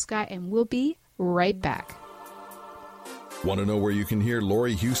universal sky, and we'll be right back. Want to know where you can hear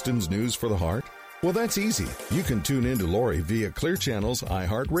Laurie Huston's News for the Heart? Well, that's easy. You can tune in to Laurie via Clear Channel's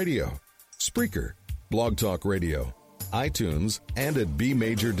iHeartRadio, Spreaker, Blog Talk Radio, iTunes, and at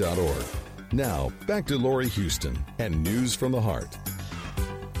bmajor.org. Now, back to Laurie Huston and News from the Heart.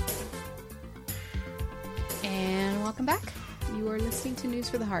 And welcome back. You are listening to News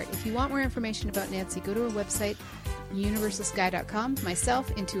for the Heart. If you want more information about Nancy, go to her website, universalsky.com,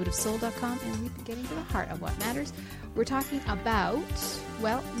 myself, intuitivesoul.com, and we've been getting to the heart of what matters. We're talking about,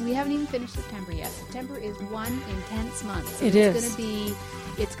 well, we haven't even finished September yet. September is one intense month. So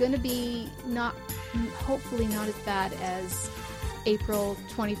it's going to be not, hopefully not as bad as April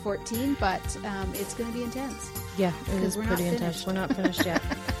 2014, but it's going to be intense. Yeah, it is pretty intense. We're not finished yet.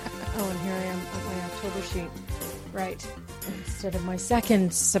 Oh, and here I am on my October sheet. Right. Instead of my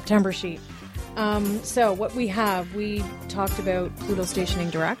second September sheet. So what we talked about Pluto stationing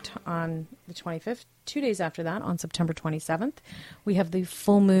direct on the 25th. 2 days after that, on September 27th, we have the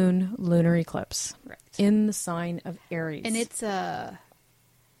full moon lunar eclipse in the sign of Aries. And it's a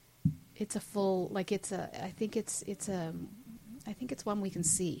full, like I think it's one we can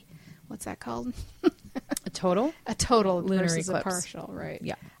see. What's that called? A total? A total lunar versus eclipse. A partial, right?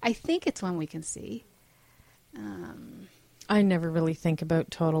 Yeah. I think it's one we can see. I never really think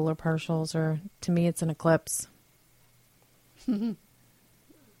about total or partials, or to me it's an eclipse.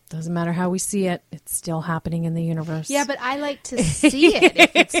 Doesn't matter how we see it, it's still happening in the universe. Yeah, but I like to see it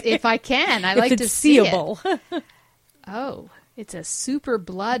if I can. I like to see seeable. It. Oh, it's a super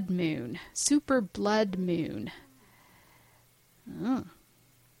blood moon. Super blood moon. Oh.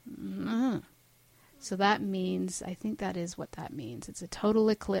 Mm-hmm. So that means, I think that is what that means. It's a total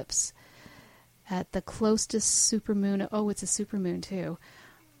eclipse at the closest supermoon. Oh, it's a supermoon too.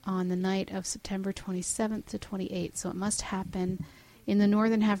 On the night of September 27th to 28th. So it must happen in the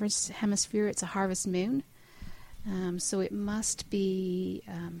northern hemisphere. It's a harvest moon. So it must be,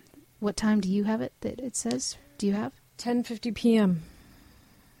 what time do you have it that it says? Do you have? 10:50 p.m.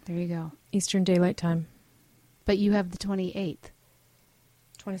 There you go. Eastern Daylight Time. But you have the 28th.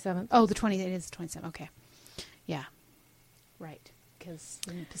 27th. Oh, the 28th is the 27th. Okay. Yeah. Right. Because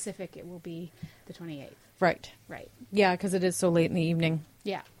in the Pacific, it will be the 28th. Right. Right. Yeah, because it is so late in the evening.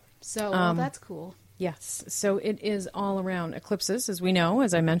 Yeah. So that's cool. Yes. So it is all around eclipses, as we know,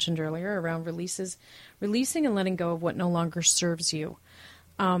 as I mentioned earlier, around releasing and letting go of what no longer serves you.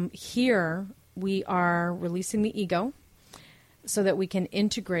 Here, we are releasing the ego so that we can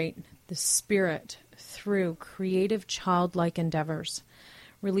integrate the spirit through creative, childlike endeavors,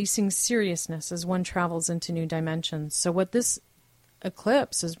 releasing seriousness as one travels into new dimensions. So what this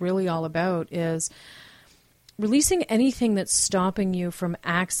eclipse is really all about is releasing anything that's stopping you from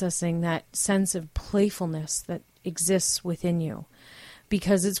accessing that sense of playfulness that exists within you.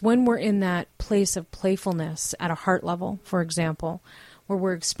 Because it's when we're in that place of playfulness at a heart level, for example, where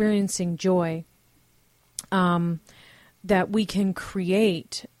we're experiencing joy, that we can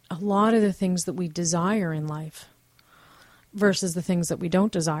create a lot of the things that we desire in life versus the things that we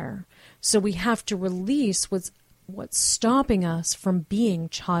don't desire. So we have to release what's stopping us from being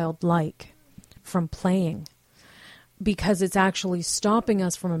childlike, from playing, because it's actually stopping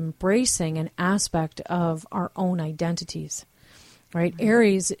us from embracing an aspect of our own identities, right? Mm-hmm.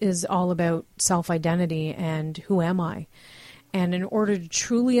 Aries is all about self-identity and who am I? And in order to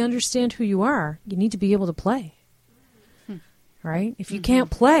truly understand who you are, you need to be able to play, right? If you can't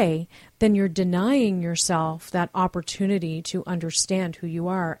play, then you're denying yourself that opportunity to understand who you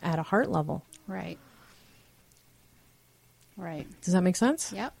are at a heart level. Right. Right. Does that make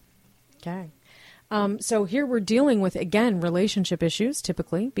sense? Yep. Okay. So here we're dealing with, again, relationship issues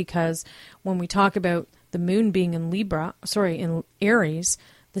typically, because when we talk about the moon being in Aries,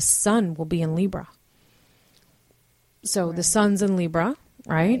 the sun will be in Libra. So the sun's in Libra,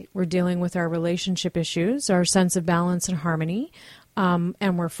 right? We're dealing with our relationship issues, our sense of balance and harmony,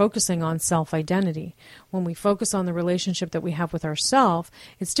 and we're focusing on self-identity. When we focus on the relationship that we have with ourselves,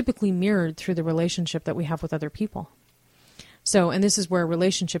 it's typically mirrored through the relationship that we have with other people. So, and this is where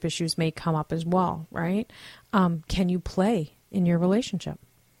relationship issues may come up as well, right? Can you play in your relationship?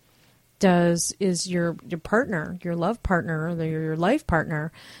 Is your partner, your love partner, or your life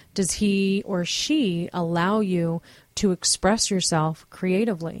partner, does he or she allow you to express yourself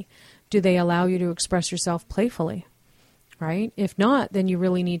creatively? Do they allow you to express yourself playfully? Right? If not, then you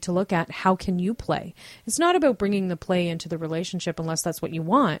really need to look at how can you play. It's not about bringing the play into the relationship unless that's what you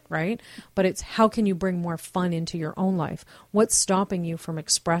want, right? But it's how can you bring more fun into your own life? What's stopping you from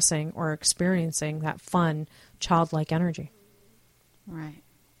expressing or experiencing that fun, childlike energy? Right.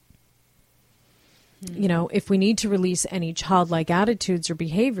 You know, if we need to release any childlike attitudes or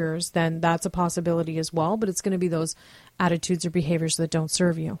behaviors, then that's a possibility as well. But it's going to be those attitudes or behaviors that don't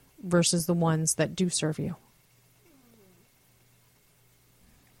serve you versus the ones that do serve you.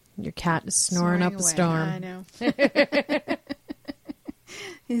 Your cat is snoring up a storm. I know.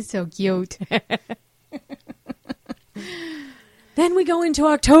 He's so cute. Then we go into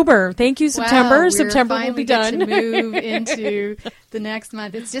October. Thank you, September. Wow, September will be done. To move into the next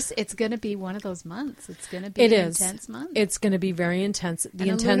month. It's going to be one of those months. It's going to be an intense month. It's going to be very intense. The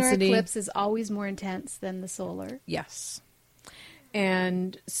intensity. A lunar eclipse is always more intense than the solar. Yes.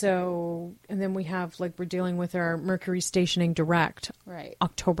 And so, and then we have, like, we're dealing with our Mercury stationing direct, right,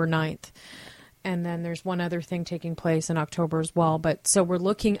 October 9th. And then there's one other thing taking place in October as well. But so we're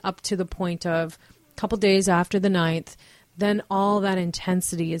looking up to the point of a couple days after the 9th, then all that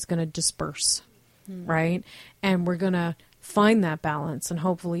intensity is going to disperse, right? And we're going to find that balance and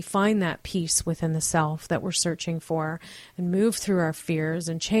hopefully find that peace within the self that we're searching for and move through our fears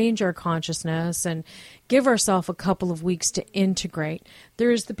and change our consciousness and give ourselves a couple of weeks to integrate.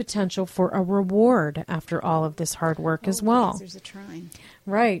 There is the potential for a reward after all of this hard work as well. There's a trine.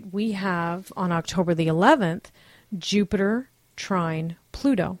 Right. We have on October the 11th, Jupiter trine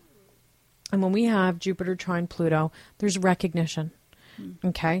Pluto. And when we have Jupiter trine Pluto, there's recognition.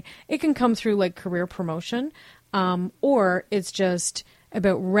 Okay. It can come through like career promotion. Or it's just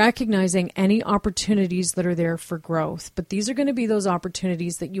about recognizing any opportunities that are there for growth. But these are going to be those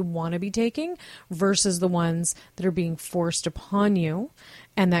opportunities that you want to be taking versus the ones that are being forced upon you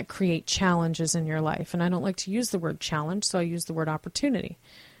and that create challenges in your life. And I don't like to use the word challenge, so I use the word opportunity,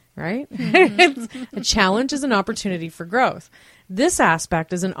 right? Mm-hmm. A challenge is an opportunity for growth. This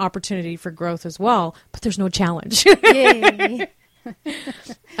aspect is an opportunity for growth as well, but there's no challenge. Yay.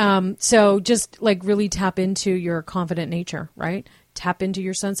 So just like really tap into your confident nature, right? Tap into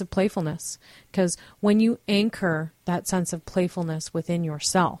your sense of playfulness, because when you anchor that sense of playfulness within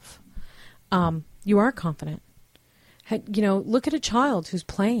yourself, you are confident. You know, look at a child who's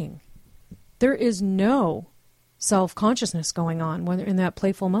playing. There is no self-consciousness going on when they're in that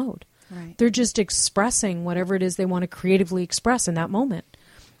playful mode. Right. They're just expressing whatever it is they want to creatively express in that moment.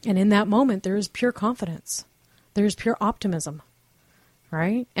 And in that moment, there is pure confidence. There is pure optimism.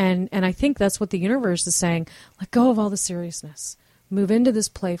 Right? And I think that's what the universe is saying. Let go of all the seriousness. Move into this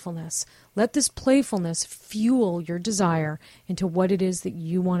playfulness. Let this playfulness fuel your desire into what it is that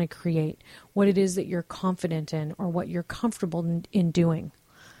you want to create, what it is that you're confident in, or what you're comfortable in doing.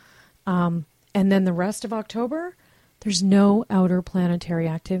 And then the rest of October, there's no outer planetary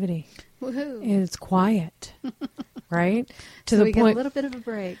activity. Woohoo. It's quiet, right? So we get a little bit of a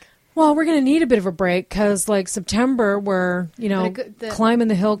break. Well, we're going to need a bit of a break because, like, September, we're, climbing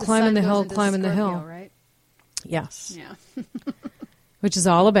the hill, climbing the hill, climbing the hill. Right? Yes. Yeah. Which is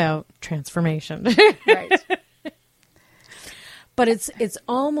all about transformation. Right. But it's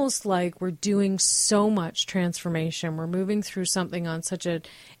almost like we're doing so much transformation. We're moving through something on such an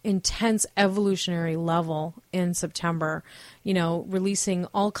intense evolutionary level in September, releasing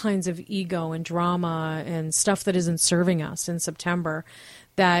all kinds of ego and drama and stuff that isn't serving us in September,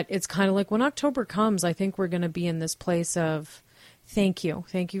 that it's kind of like when October comes, I think we're going to be in this place of thank you.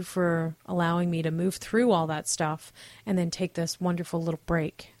 Thank you for allowing me to move through all that stuff and then take this wonderful little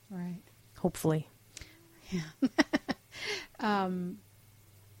break. Right. Hopefully. Yeah.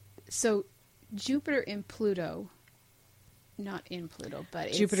 So Jupiter in Pluto, not in Pluto,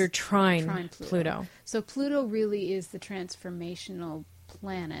 but Jupiter trine Pluto. So Pluto really is the transformational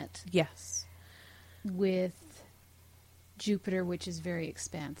planet. Yes. With Jupiter, which is very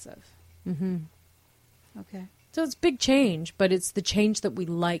expansive. Mm-hmm. Okay. So it's big change, but it's the change that we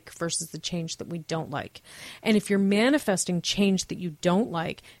like versus the change that we don't like. And if you're manifesting change that you don't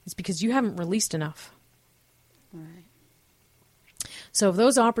like, it's because you haven't released enough. Right. So if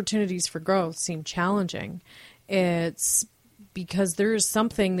those opportunities for growth seem challenging, it's because there is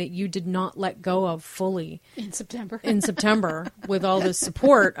something that you did not let go of fully in September with all the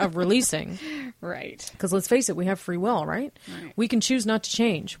support of releasing. Right. Because let's face it, we have free will, right? We can choose not to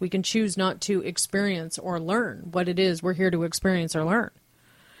change. We can choose not to experience or learn what it is we're here to experience or learn.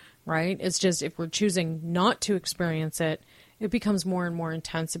 Right? It's just if we're choosing not to experience it, it becomes more and more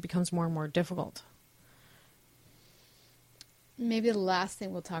intense. It becomes more and more difficult. Maybe the last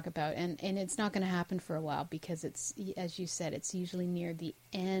thing we'll talk about, and it's not going to happen for a while because it's, as you said, it's usually near the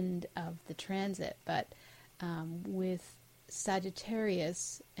end of the transit, but with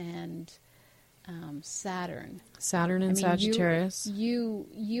Sagittarius and Saturn. Saturn and Sagittarius. You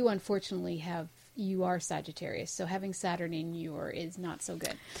unfortunately you are Sagittarius, so having Saturn in you is not so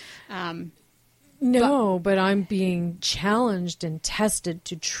good. But I'm being challenged and tested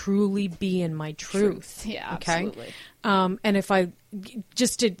to truly be in my truth. Yeah, okay? Absolutely. And if I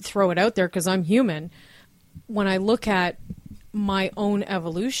just did throw it out there because I'm human, when I look at my own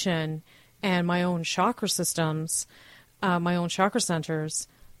evolution and my own chakra systems, my own chakra centers,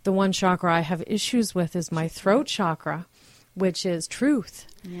 the one chakra I have issues with is my throat chakra, which is truth.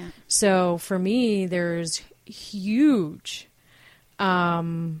 Yeah. So for me, there's huge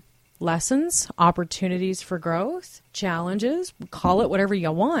lessons, opportunities for growth, challenges, call it whatever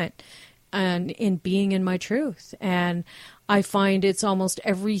you want, and in being in my truth. And I find it's almost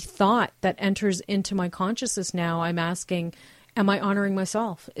every thought that enters into my consciousness now, I'm asking, am I honoring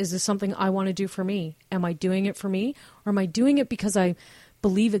myself? Is this something I want to do for me? Am I doing it for me? Or am I doing it because I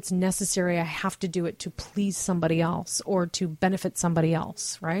believe it's necessary, I have to do it to please somebody else or to benefit somebody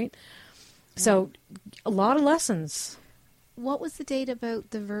else, right? Yeah. So a lot of lessons. What was the date about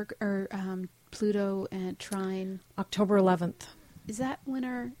the Pluto and trine? October 11th. Is that when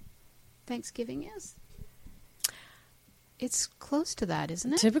our Thanksgiving is? It's close to that,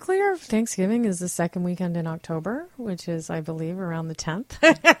 isn't it? Typically our Thanksgiving is the second weekend in October, which is, I believe, around the 10th.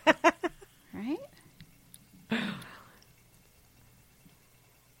 Right?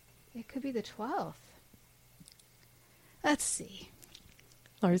 It could be the 12th. Let's see.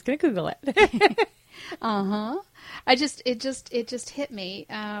 Laurie's going to Google it. Uh-huh. It just hit me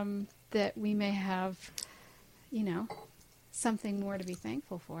that we may have, something more to be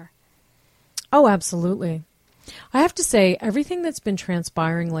thankful for. Oh, absolutely. I have to say, everything that's been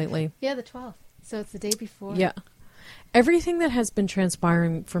transpiring lately. Yeah, the 12th. So it's the day before. Yeah. Everything that has been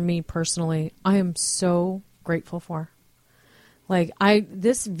transpiring for me personally, I am so grateful for. Like,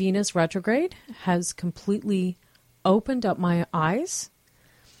 this Venus retrograde has completely opened up my eyes.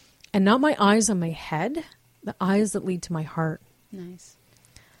 And not my eyes on my head, the eyes that lead to my heart. Nice.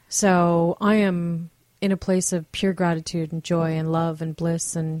 So I am in a place of pure gratitude and joy and love and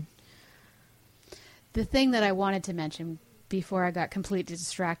bliss. And the thing that I wanted to mention before I got completely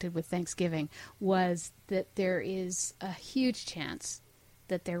distracted with Thanksgiving was that there is a huge chance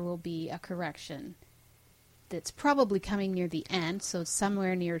that there will be a correction that's probably coming near the end. So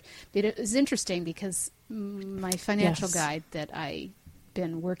somewhere near, it was interesting because my financial guide that I've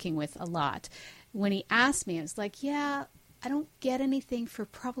been working with a lot, when he asked me, I was like, yeah, I don't get anything for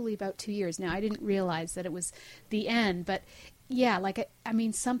probably about 2 years. Now, I didn't realize that it was the end, but yeah, like, I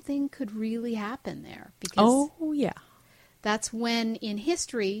mean, something could really happen there. Because that's when in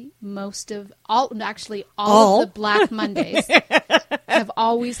history, all of the Black Mondays have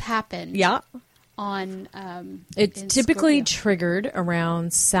always happened. Yeah. On it's typically Scorpio. Triggered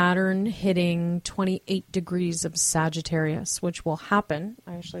around Saturn hitting 28 degrees of Sagittarius, which will happen.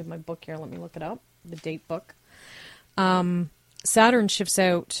 I actually have my book here. Let me look it up. The date book. Saturn shifts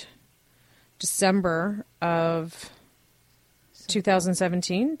out December of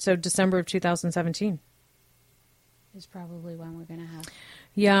 2017. So December of 2017 is probably when we're going to have.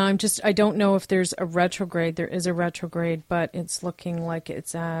 Yeah, I don't know if there's a retrograde. There is a retrograde, but it's looking like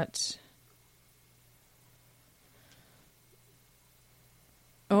it's at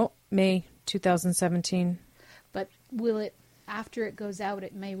May 2017. But will it, after it goes out,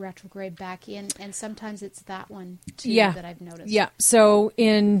 it may retrograde back in, and sometimes it's that one too that I've noticed. Yeah, so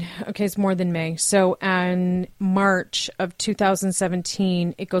it's more than May. So in March of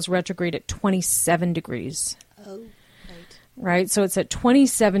 2017, it goes retrograde at 27 degrees. Oh, right. Right, so it's at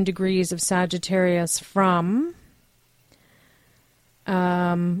 27 degrees of Sagittarius from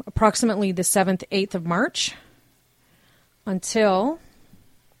approximately the 7th, 8th of March until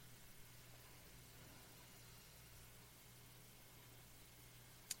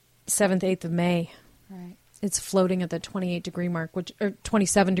 7th, 8th of May. Right. It's floating at the 28 degree mark, or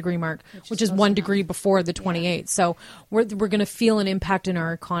 27 degree mark, which is 1 degree before the 28. Yeah. So we're going to feel an impact in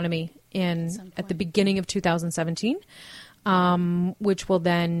our economy at the beginning of 2017, which will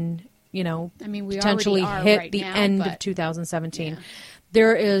then, potentially hit right the end of 2017. Yeah.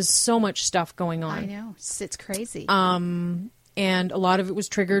 There is so much stuff going on. I know. It's crazy. And a lot of it was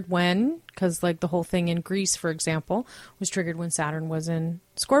triggered because like the whole thing in Greece, for example, was triggered when Saturn was in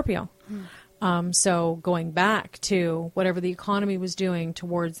Scorpio. So going back to whatever the economy was doing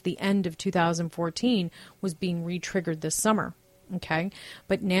towards the end of 2014 was being re-triggered this summer. Okay.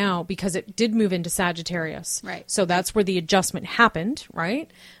 But now, because it did move into Sagittarius. Right. So that's where the adjustment happened, right?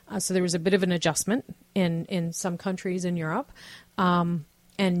 So there was a bit of an adjustment in some countries in Europe.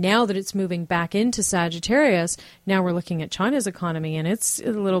 And now that it's moving back into Sagittarius, now we're looking at China's economy, and it's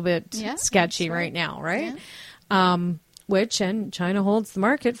a little bit sketchy right now, right? Yeah. And China holds the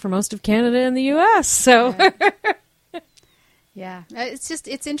market for most of Canada and the U.S. So, yeah,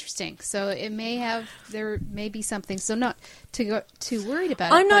 it's interesting. So there may be something. So not to go too worried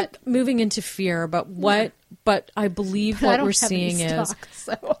about it. I'm not moving into fear about but I believe what we're seeing is,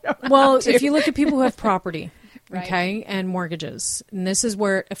 if you look at people who have property. Right. Okay, and mortgages. And this is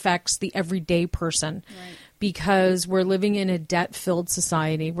where it affects the everyday person because we're living in a debt-filled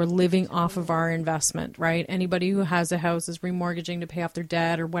society. We're living off of our investment, right? Anybody who has a house is remortgaging to pay off their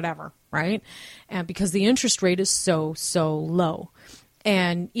debt or whatever, right? And because the interest rate is so low.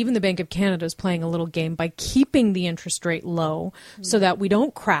 And even the Bank of Canada is playing a little game by keeping the interest rate low so that we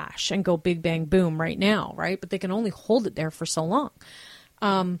don't crash and go big bang boom right now, right? But they can only hold it there for so long.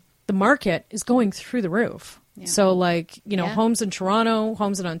 The market is going through the roof. Yeah. So homes in Toronto,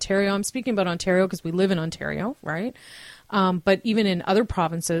 homes in Ontario. I'm speaking about Ontario because we live in Ontario, right? But even in other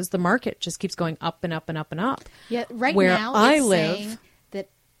provinces, the market just keeps going up and up and up and up. Yeah, right where now I it's live, saying that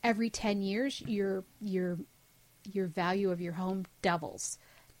every 10 years your value of your home doubles.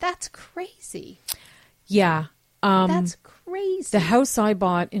 That's crazy. Yeah. That's crazy. The house I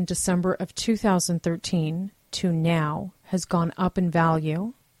bought in December of 2013 to now has gone up in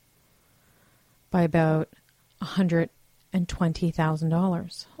value by about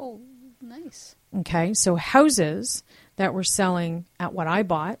 $120,000. Oh, nice. Okay, so houses that were selling at what I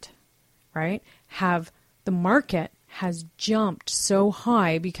bought, right, the market has jumped so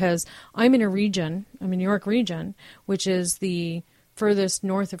high because I'm in New York region, which is the furthest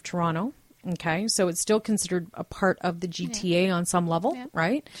north of Toronto, Okay, so it's still considered a part of the GTA on some level,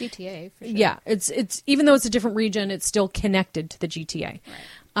 right? GTA, for sure. Yeah, it's even though it's a different region, it's still connected to the GTA.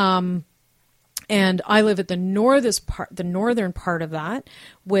 Right. And I live at the northern part of that,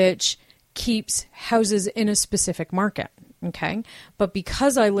 which keeps houses in a specific market. Okay, but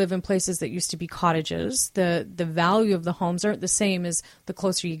because I live in places that used to be cottages, the value of the homes aren't the same as the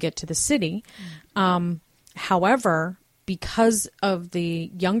closer you get to the city. However, because of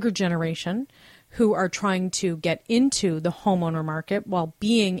the younger generation who are trying to get into the homeowner market while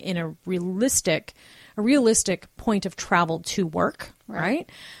being in a realistic point of travel to work, right?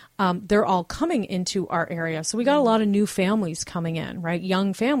 They're all coming into our area. So we got a lot of new families coming in, right?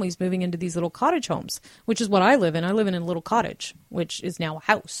 Young families moving into these little cottage homes, which is what I live in. I live in a little cottage, which is now a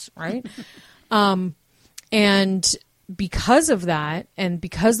house, right? And because of that, and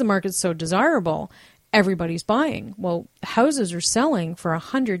because the market's so desirable, everybody's buying. Well, houses are selling for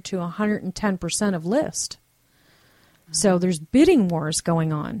 100 to 110% of list. So there's bidding wars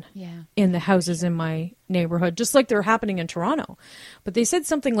going on in the houses in my neighborhood, just like they're happening in Toronto. But they said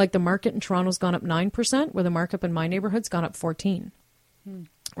something like the market in Toronto's gone up 9%, where the markup in my neighborhood's gone up 14%.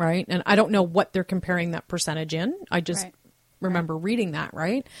 Right? And I don't know what they're comparing that percentage in. I just remember reading that,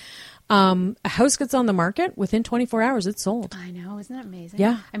 right? A house gets on the market, within 24 hours, it's sold. I know. Isn't that amazing?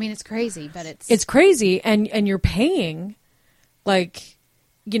 Yeah. I mean, it's crazy, but It's crazy. And you're paying, like,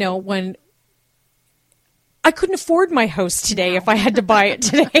 you know, when... I couldn't afford my house today if I had to buy it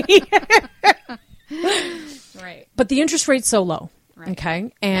today. Right. But the interest rate's so low. Right.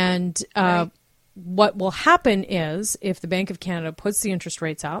 Okay. And what will happen is if the Bank of Canada puts the interest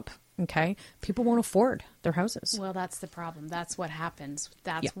rates up, okay, people won't afford their houses. Well, that's the problem. That's what happens.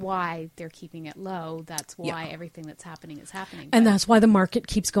 That's why they're keeping it low. That's why everything that's happening is happening. And that's why the market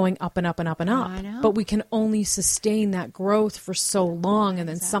keeps going up and up and up and up. I know. But we can only sustain that growth for so long, and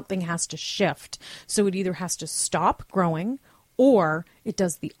then something has to shift. So it either has to stop growing or it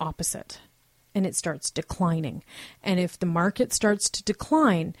does the opposite and it starts declining. And if the market starts to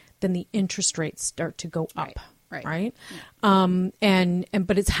decline, then the interest rates start to go up. Right. Yeah.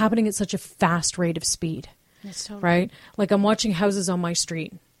 But it's happening at such a fast rate of speed. Yes, totally. Right. Like I'm watching houses on my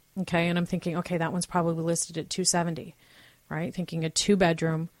street. Okay. And I'm thinking, okay, that one's probably listed at 270, right? Thinking a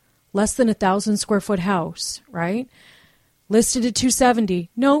 2-bedroom, less than 1,000 square foot house, right? Listed at 270.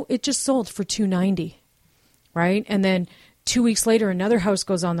 No, it just sold for 290. Right. And then 2 weeks later, another house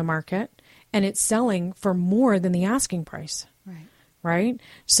goes on the market and it's selling for more than the asking price. Right. Right.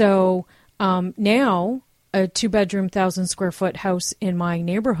 So, now a 2-bedroom, 1,000 square foot house in my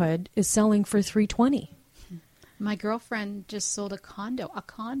neighborhood is selling for $320. My girlfriend just sold a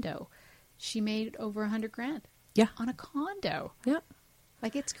condo. She made over $100,000. Yeah. On a condo. Yeah.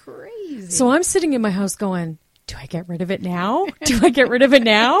 Like, it's crazy. So I'm sitting in my house going, do I get rid of it now? Do I get rid of it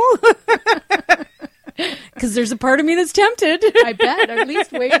now? Because there's a part of me that's tempted. I bet. At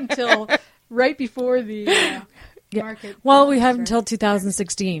least wait until right before the market. Well, we have until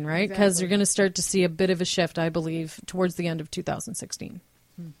 2016, right? Because you're going to start to see a bit of a shift, I believe, towards the end of 2016.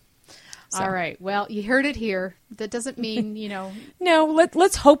 So. All right. Well, you heard it here. That doesn't mean, you know. No,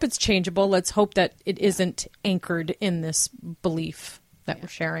 let's hope it's changeable. Let's hope that it isn't anchored in this belief that we're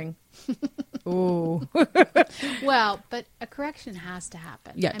sharing. Ooh. Well, but a correction has to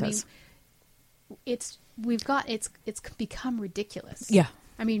happen. Yeah, it does. Mean, it's become ridiculous. Yeah.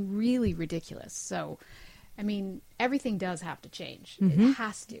 I mean, really ridiculous. So, I mean, everything does have to change. It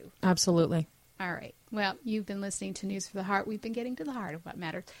has to. Absolutely. All right. Well, you've been listening to News for the Heart. We've been getting to the heart of what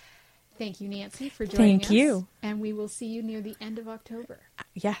matters. Thank you, Nancy, for joining us. Thank you. And we will see you near the end of October.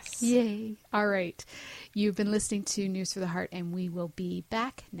 Yes. Yay. All right. You've been listening to News for the Heart, and we will be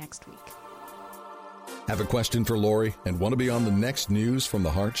back next week. Have a question for Laurie and want to be on the next News from the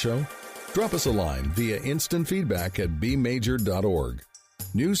Heart show? Drop us a line via instant feedback at bmajor.org.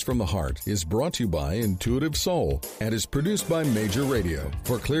 News from the Heart is brought to you by Intuitive Soul and is produced by Major Radio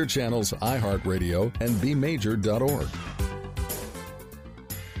for Clear Channel's iHeartRadio and bmajor.org.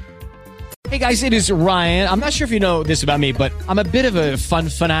 Hey guys, it is Ryan. I'm not sure if you know this about me, but I'm a bit of a fun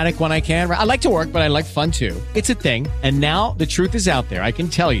fanatic when I can. I like to work, but I like fun too. It's a thing. And now the truth is out there. I can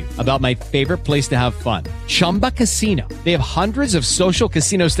tell you about my favorite place to have fun. Chumba Casino. They have hundreds of social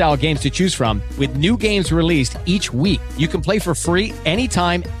casino style games to choose from with new games released each week. You can play for free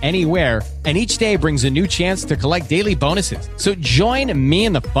anytime, anywhere. And each day brings a new chance to collect daily bonuses. So join me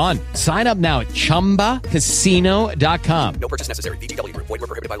in the fun. Sign up now at ChumbaCasino.com. No purchase necessary. VGW Group. Void where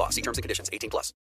prohibited by law. See terms and conditions. 18+.